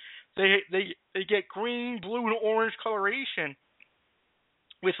wrasse. They get green, blue, and orange coloration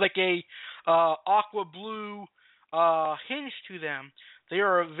with like a aqua blue hinge to them. They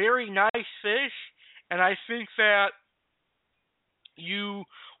are a very nice fish, and I think that you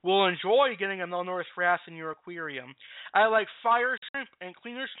will enjoy getting a Melanoris wrasse in your aquarium. I like fire shrimp and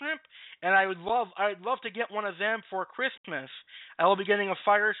cleaner shrimp, and I'd love to get one of them for Christmas. I will be getting a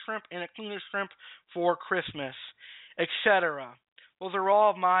fire shrimp and a cleaner shrimp for Christmas, etc. Those are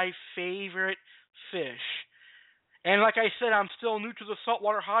all of my favorite fish. And like I said, I'm still new to the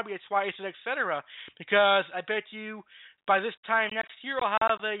saltwater hobby. That's why I said etc. Because I bet you by this time next year I'll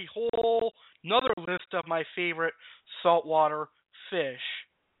have a whole another list of my favorite saltwater fish.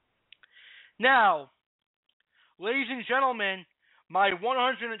 Now, ladies and gentlemen, my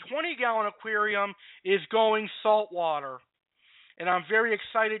 120-gallon aquarium is going saltwater. And I'm very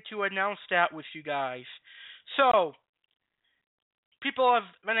excited to announce that with you guys. So, people have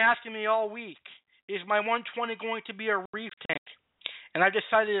been asking me all week, is my 120 going to be a reef tank? And I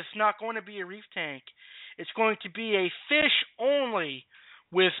decided it's not going to be a reef tank. It's going to be a fish only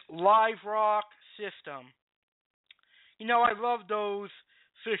with live rock system. You know, I love those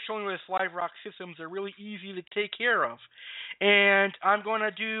fish only with live rock systems. They're really easy to take care of. And I'm going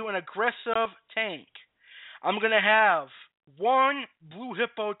to do an aggressive tank. I'm going to have one blue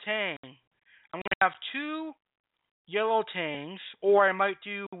hippo tang. I'm going to have two yellow tangs, or I might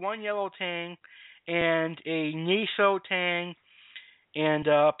do one yellow tang and a Naso tang and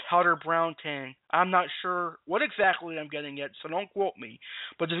a powder brown tang. I'm not sure what exactly I'm getting yet, so don't quote me.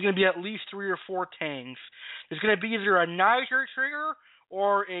 But there's going to be at least 3 or 4 tangs. There's going to be either a Niger trigger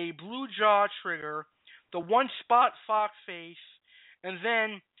or a blue jaw trigger, the one spot fox face, and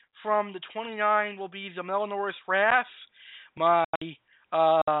then from the 29 will be the Melanoris wrasse, my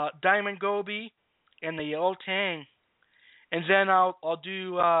diamond goby, and the yellow tang. And then I'll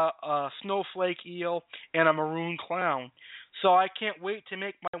do a snowflake eel and a maroon clown. So I can't wait to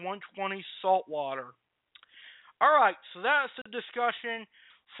make my 120 saltwater. All right, so that's the discussion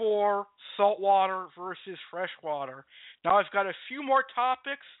for saltwater versus freshwater. Now I've got a few more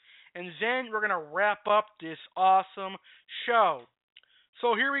topics, and then we're going to wrap up this awesome show.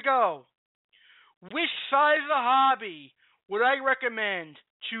 So here we go. Which side of the hobby would I recommend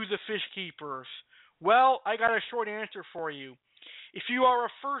to the fish keepers? Well, I got a short answer for you. If you are a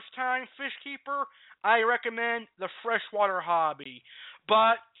first-time fish keeper, I recommend the freshwater hobby.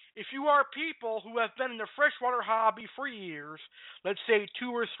 But if you are people who have been in the freshwater hobby for years, let's say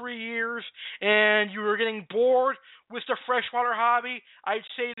 2 or 3 years, and you are getting bored with the freshwater hobby, I'd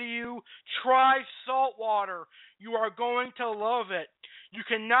say to you, try saltwater. You are going to love it. You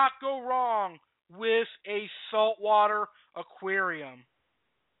cannot go wrong with a saltwater aquarium.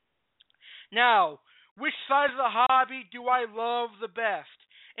 Now, which side of the hobby do I love the best?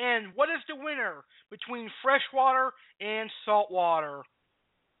 And what is the winner between freshwater and saltwater?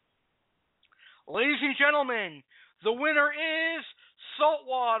 Ladies and gentlemen, the winner is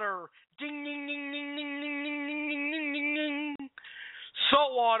saltwater. Ding, ding, ding, ding, ding, ding, ding, ding, ding, ding, ding, ding.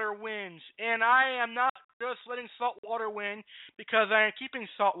 Saltwater wins. And I am not just letting saltwater win because I am keeping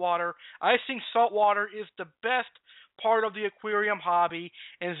saltwater. I think saltwater is the best part of the aquarium hobby,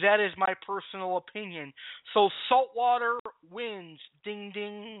 and that is my personal opinion. So saltwater wins. Ding,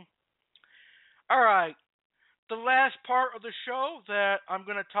 ding. All right. The last part of the show that I'm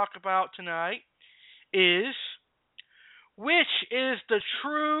going to talk about tonight is which is the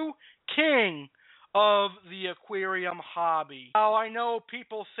true king of the aquarium hobby. Now, I know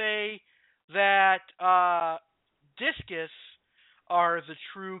people say that discus are the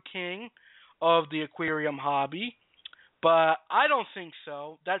true king of the aquarium hobby, but I don't think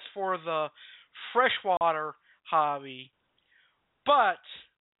so. That's for the freshwater hobby. But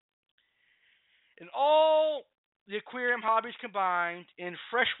in all the aquarium hobbies combined, in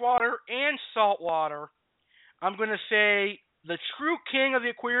freshwater and saltwater, I'm going to say the true king of the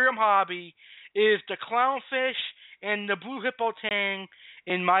aquarium hobby is the clownfish and the blue hippo tang,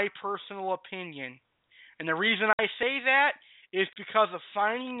 in my personal opinion. And the reason I say that is because of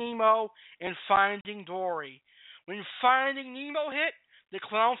Finding Nemo and Finding Dory. When Finding Nemo hit, the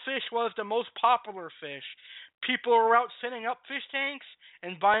clownfish was the most popular fish. People were out setting up fish tanks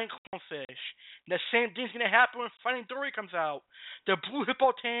and buying clownfish. And the same thing's going to happen when Finding Dory comes out. The blue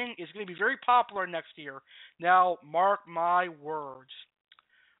hippo tang is going to be very popular next year. Now, mark my words.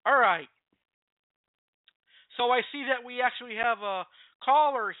 All right. So I see that we actually have a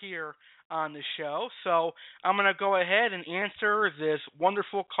caller here on the show, so I'm going to go ahead and answer this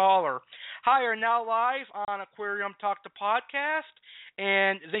wonderful caller. Hi, you're now live on Aquarium Talk the Podcast,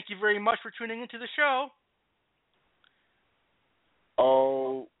 and thank you very much for tuning into the show.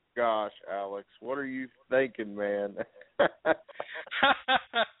 Oh, gosh, Alex, what are you thinking, man?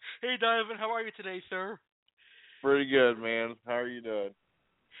 Hey, Donovan, how are you today, sir? Pretty good, man. How are you doing?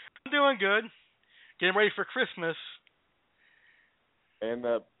 I'm doing good. Getting ready for Christmas. And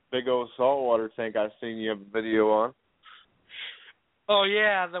that big old saltwater tank I seen you have a video on. Oh,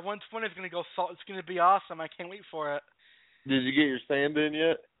 yeah, the 120 is going to go salt. It's going to be awesome. I can't wait for it. Did you get your sand in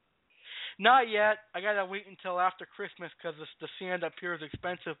yet? Not yet. I gotta wait until after Christmas because the sand up here is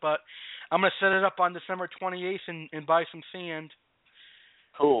expensive. But I'm gonna set it up on December 28th and buy some sand.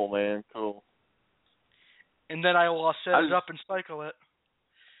 Cool, man. Cool. And then I will set it up and cycle it.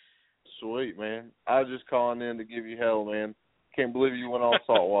 Sweet, man. I was just calling in to give you hell, man. Can't believe you went all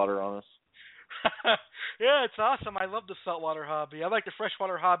saltwater on us. Yeah, it's awesome. I love the saltwater hobby. I like the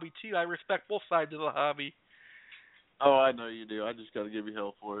freshwater hobby too. I respect both sides of the hobby. Oh, I know you do. I just got to give you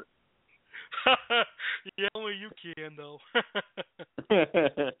hell for it. Yeah, only you can, though.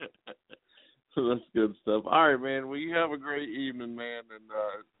 That's good stuff. All right, man. Well, you have a great evening, man, and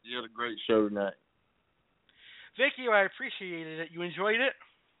you had a great show tonight. Thank you. I appreciated it. You enjoyed it?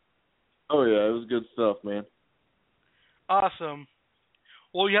 Oh, yeah. It was good stuff, man. Awesome.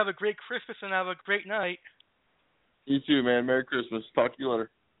 Well, you have a great Christmas and have a great night. You too, man. Merry Christmas. Talk to you later.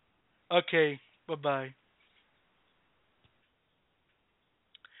 Okay. Bye-bye.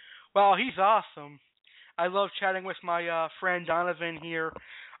 Well, he's awesome. I love chatting with my friend Donovan here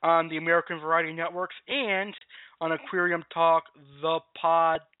on the American Variety Networks and on Aquarium Talk the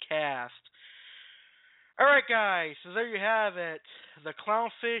Podcast. All right, guys, so there you have it. The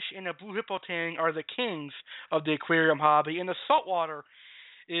clownfish and the blue hippo tang are the kings of the aquarium hobby, and the saltwater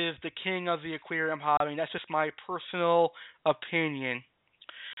is the king of the aquarium hobby. That's just my personal opinion.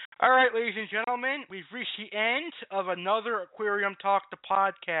 All right, ladies and gentlemen, we've reached the end of another Aquarium Talk the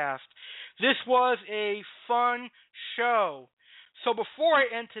Podcast. This was a fun show. So before I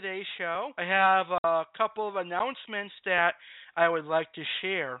end today's show, I have a couple of announcements that I would like to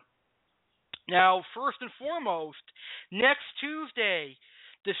share. Now, first and foremost, next Tuesday,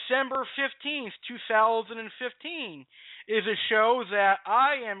 December 15th, 2015, is a show that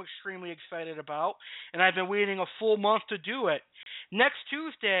I am extremely excited about, and I've been waiting a full month to do it. Next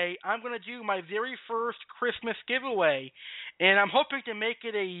Tuesday, I'm going to do my very first Christmas giveaway, and I'm hoping to make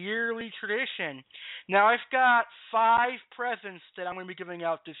it a yearly tradition. Now, I've got 5 presents that I'm going to be giving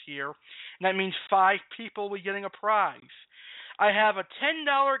out this year, and that means 5 people will be getting a prize. I have a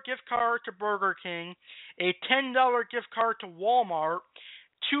 $10 gift card to Burger King, a $10 gift card to Walmart,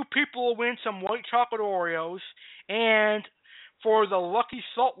 2 people will win some white chocolate Oreos, and for the lucky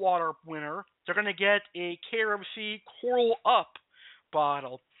saltwater winner, they're going to get a KRMC Coral Up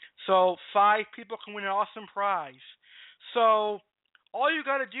bottle. So 5 people can win an awesome prize. So all you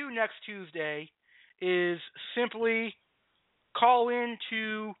got to do next Tuesday is simply call in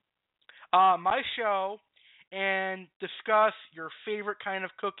to my show and discuss your favorite kind of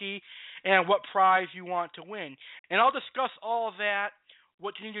cookie and what prize you want to win. And I'll discuss all of that,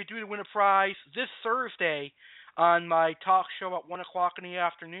 what you need to do to win a prize, this Thursday on my talk show at 1 o'clock in the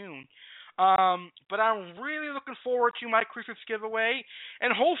afternoon. But I'm really looking forward to my Christmas giveaway,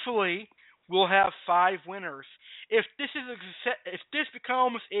 and hopefully we'll have 5 winners. If this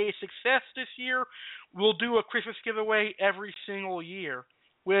becomes a success this year, we'll do a Christmas giveaway every single year,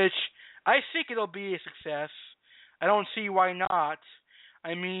 which I think it'll be a success. I don't see why not.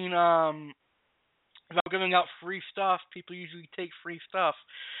 I mean, if I'm giving out free stuff, people usually take free stuff.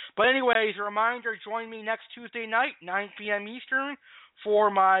 But anyways, a reminder, join me next Tuesday night, 9 p.m. Eastern, for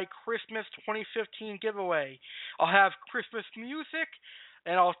my Christmas 2015 giveaway. I'll have Christmas music,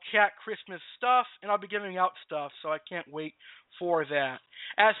 and I'll chat Christmas stuff, and I'll be giving out stuff, so I can't wait for that.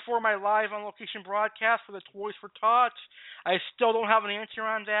 As for my live on-location broadcast for the Toys for Tots, I still don't have an answer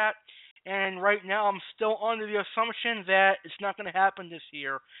on that, and right now I'm still under the assumption that it's not going to happen this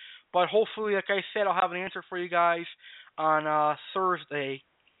year. But hopefully, like I said, I'll have an answer for you guys on Thursday.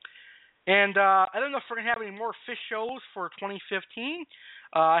 And I don't know if we're going to have any more fish shows for 2015.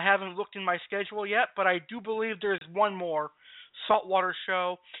 I haven't looked in my schedule yet, but I do believe there's one more saltwater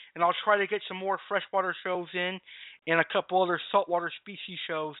show, and I'll try to get some more freshwater shows in and a couple other saltwater species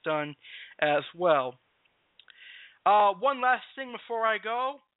shows done as well. One last thing before I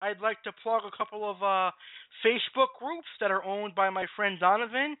go. I'd like to plug a couple of Facebook groups that are owned by my friend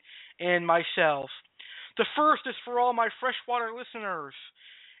Donovan and myself. The first is for all my freshwater listeners.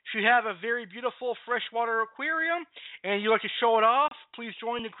 If you have a very beautiful freshwater aquarium and you like to show it off, please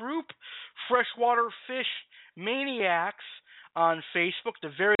join the group Freshwater Fish Maniacs on Facebook.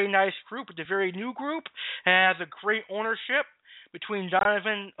 It's a very nice group. It's a very new group. It has a great ownership between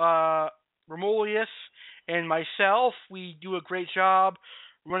Donovan Remolius and myself. We do a great job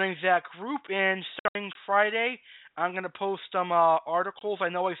running that group, and starting Friday, I'm going to post some articles. I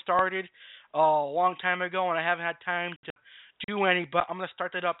know I started a long time ago, and I haven't had time to do any, but I'm going to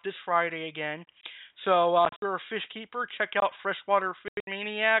start that up this Friday again. So if you're a fish keeper, check out Freshwater Fish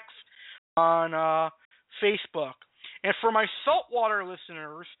Maniacs on Facebook. And for my saltwater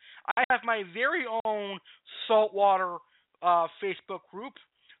listeners, I have my very own saltwater Facebook group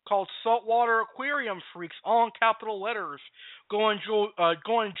called Saltwater Aquarium Freaks, all in capital letters. Go and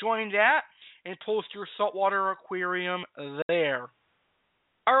join that and post your saltwater aquarium there.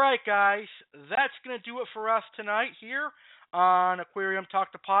 All right, guys, that's going to do it for us tonight here on Aquarium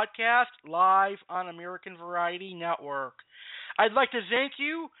Talk the Podcast, live on American Variety Network. I'd like to thank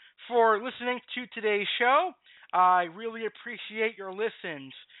you for listening to today's show. I really appreciate your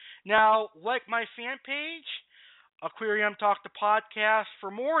listens. Now, like my fan page, Aquarium Talk the Podcast,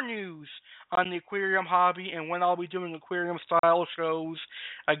 for more news on the aquarium hobby and when I'll be doing aquarium-style shows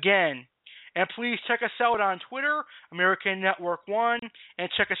again. And please check us out on Twitter, American Network 1, and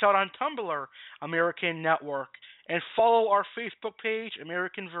check us out on Tumblr, American Network. And follow our Facebook page,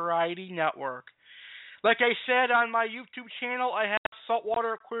 American Variety Network. Like I said on my YouTube channel, I have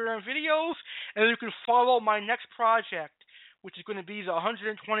saltwater aquarium videos, and you can follow my next project, which is going to be the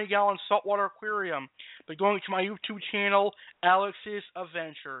 120-gallon saltwater aquarium, by going to my YouTube channel, Alex's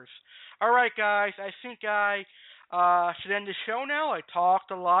Adventures. All right, guys, I think I should end the show now. I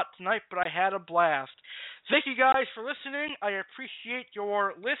talked a lot tonight, but I had a blast. Thank you guys for listening. I appreciate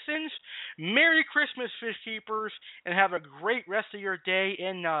your listens. Merry Christmas, fish keepers, and have a great rest of your day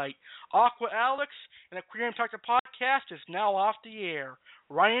and night. Aqua Alex and Aquarium Talk the Podcast is now off the air.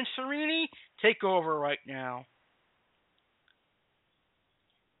 Ryan Serini, take over right now.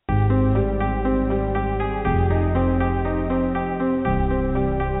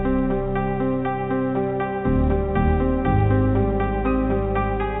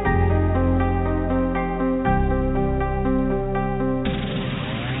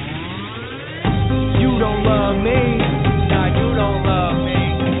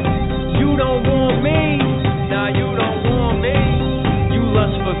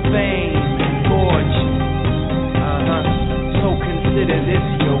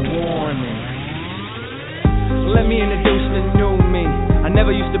 Let me introduce the new me. I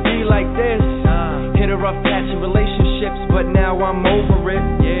never used to be like this. Hit a rough patch in relationships, but now I'm over it.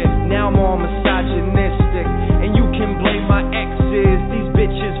 Yeah, now I'm all misogynistic, and you can blame my exes. These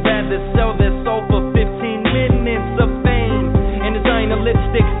bitches rather sell their soul for 15 minutes of fame and design a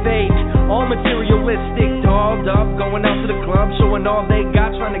lipstick fake, all materialistic, dolled up, going out to the club, showing all they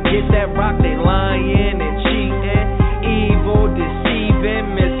got, trying to get that rock. They lying and cheating, evil,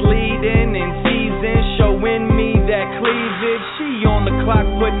 deceiving, misleading, and teasing, showing me that cleavage. She on the clock,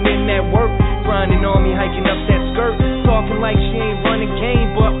 putting in that work, grinding on me, hiking up that skirt, talking like she ain't running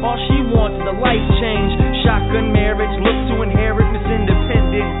game, but all she wants is a life change. Shotgun marriage, look to inherit, Miss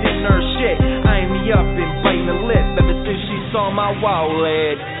Independent, didn't her shit, eyeing me up and biting her lip ever since she saw my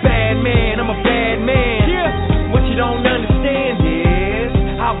wallet. Bad man, I'm a bad man. Yeah. What you don't understand is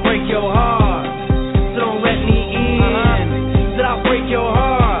I'll break your heart, so don't let me in. Said I'll break your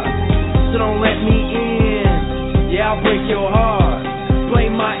heart, so don't let me in. Yeah, I'll break your heart.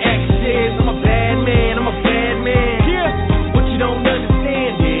 Blame my exes. I'm a bad man, I'm a bad man. Yeah. What you don't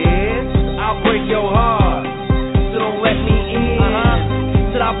understand is I'll break your heart, so don't let me in.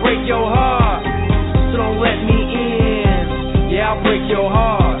 Said I'll break your heart, so don't let me in. Yeah, I'll break your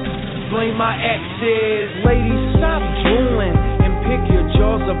heart. Blame my exes. Ladies, stop drooling and pick your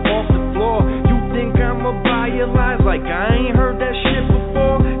jaws up off the floor. You think I'ma buy your lies like I ain't heard that shit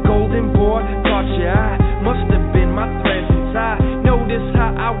before? Golden boy, caught your eye, must have been my presence. I notice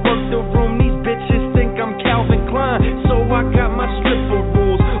how I work the room. These bitches think I'm Calvin Klein, so I got my stripper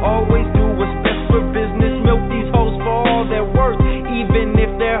rules. Always do what's best for business. Milk these hoes for all they're worth, even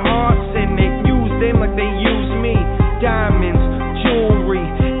if they're hearts and they use them like they use me. Diamonds, jewelry,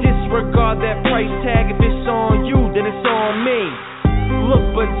 disregard that price tag. If it's on you, then it's on me. Look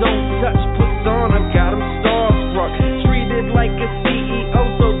but don't touch, puts on, I've got them starstruck, treated like a CEO,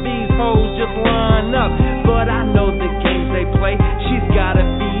 so these hoes just line up. But I know the games they play. She's got a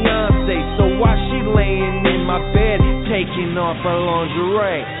fiance, so why she laying in my bed, taking off her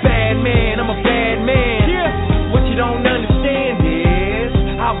lingerie? Bad man, I'm a bad man. Yeah. What you don't understand is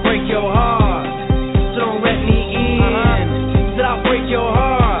I'll break your heart, so don't let me in. Said I'll break your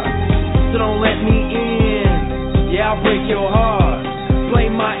heart, so don't let me in. Yeah, I'll break your heart.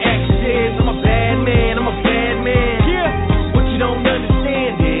 Blame my exes. I'm a bad man, I'm a bad man. Yeah. What you don't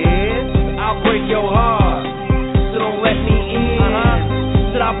understand is I'll break your heart, so don't let me in.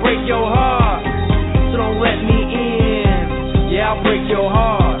 Said I'll break your heart, so don't let me in. Yeah, I'll break your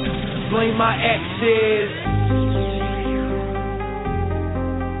heart. Blame my exes.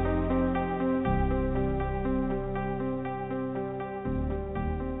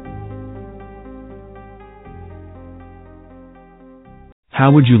 How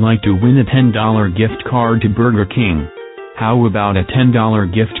would you like to win a $10 gift card to Burger King? How about a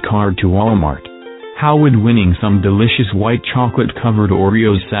 $10 gift card to Walmart? How would winning some delicious white chocolate-covered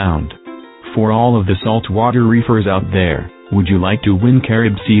Oreos sound? For all of the saltwater reefers out there, would you like to win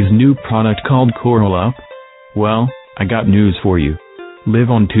Caribsea's new product called Coral Up? Well, I got news for you.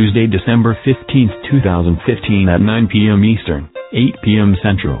 Live on Tuesday, December 15th, 2015 at 9 p.m. Eastern, 8 p.m.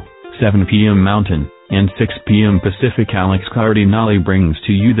 Central, 7 p.m. Mountain, and 6 p.m. Pacific. Alex Cardinale brings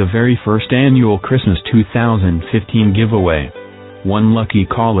to you the very first annual Christmas 2015 giveaway. One lucky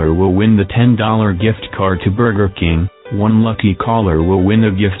caller will win the $10 gift card to Burger King. One lucky caller will win a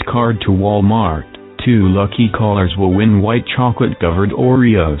gift card to Walmart. 2 lucky callers will win white chocolate-covered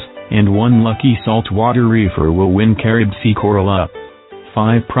Oreos, and 1 lucky saltwater reefer will win Caribsea Coral Up.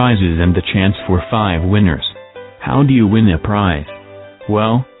 5 prizes and the chance for 5 winners. How do you win a prize?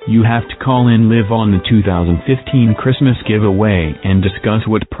 Well, you have to call in live on the 2015 Christmas giveaway and discuss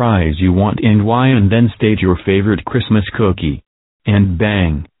what prize you want and why, and then state your favorite Christmas cookie. And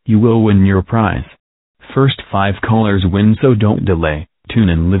bang, you will win your prize. First 5 callers win, so don't delay. Tune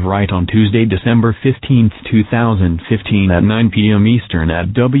in live right on Tuesday, December 15th, 2015 at 9 p.m. Eastern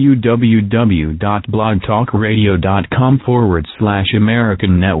at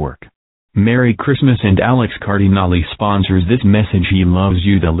www.blogtalkradio.com/American Network. Merry Christmas, and Alex Cardinale sponsors this message. He loves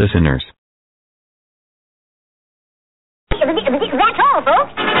you, the listeners. That's all,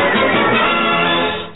 folks.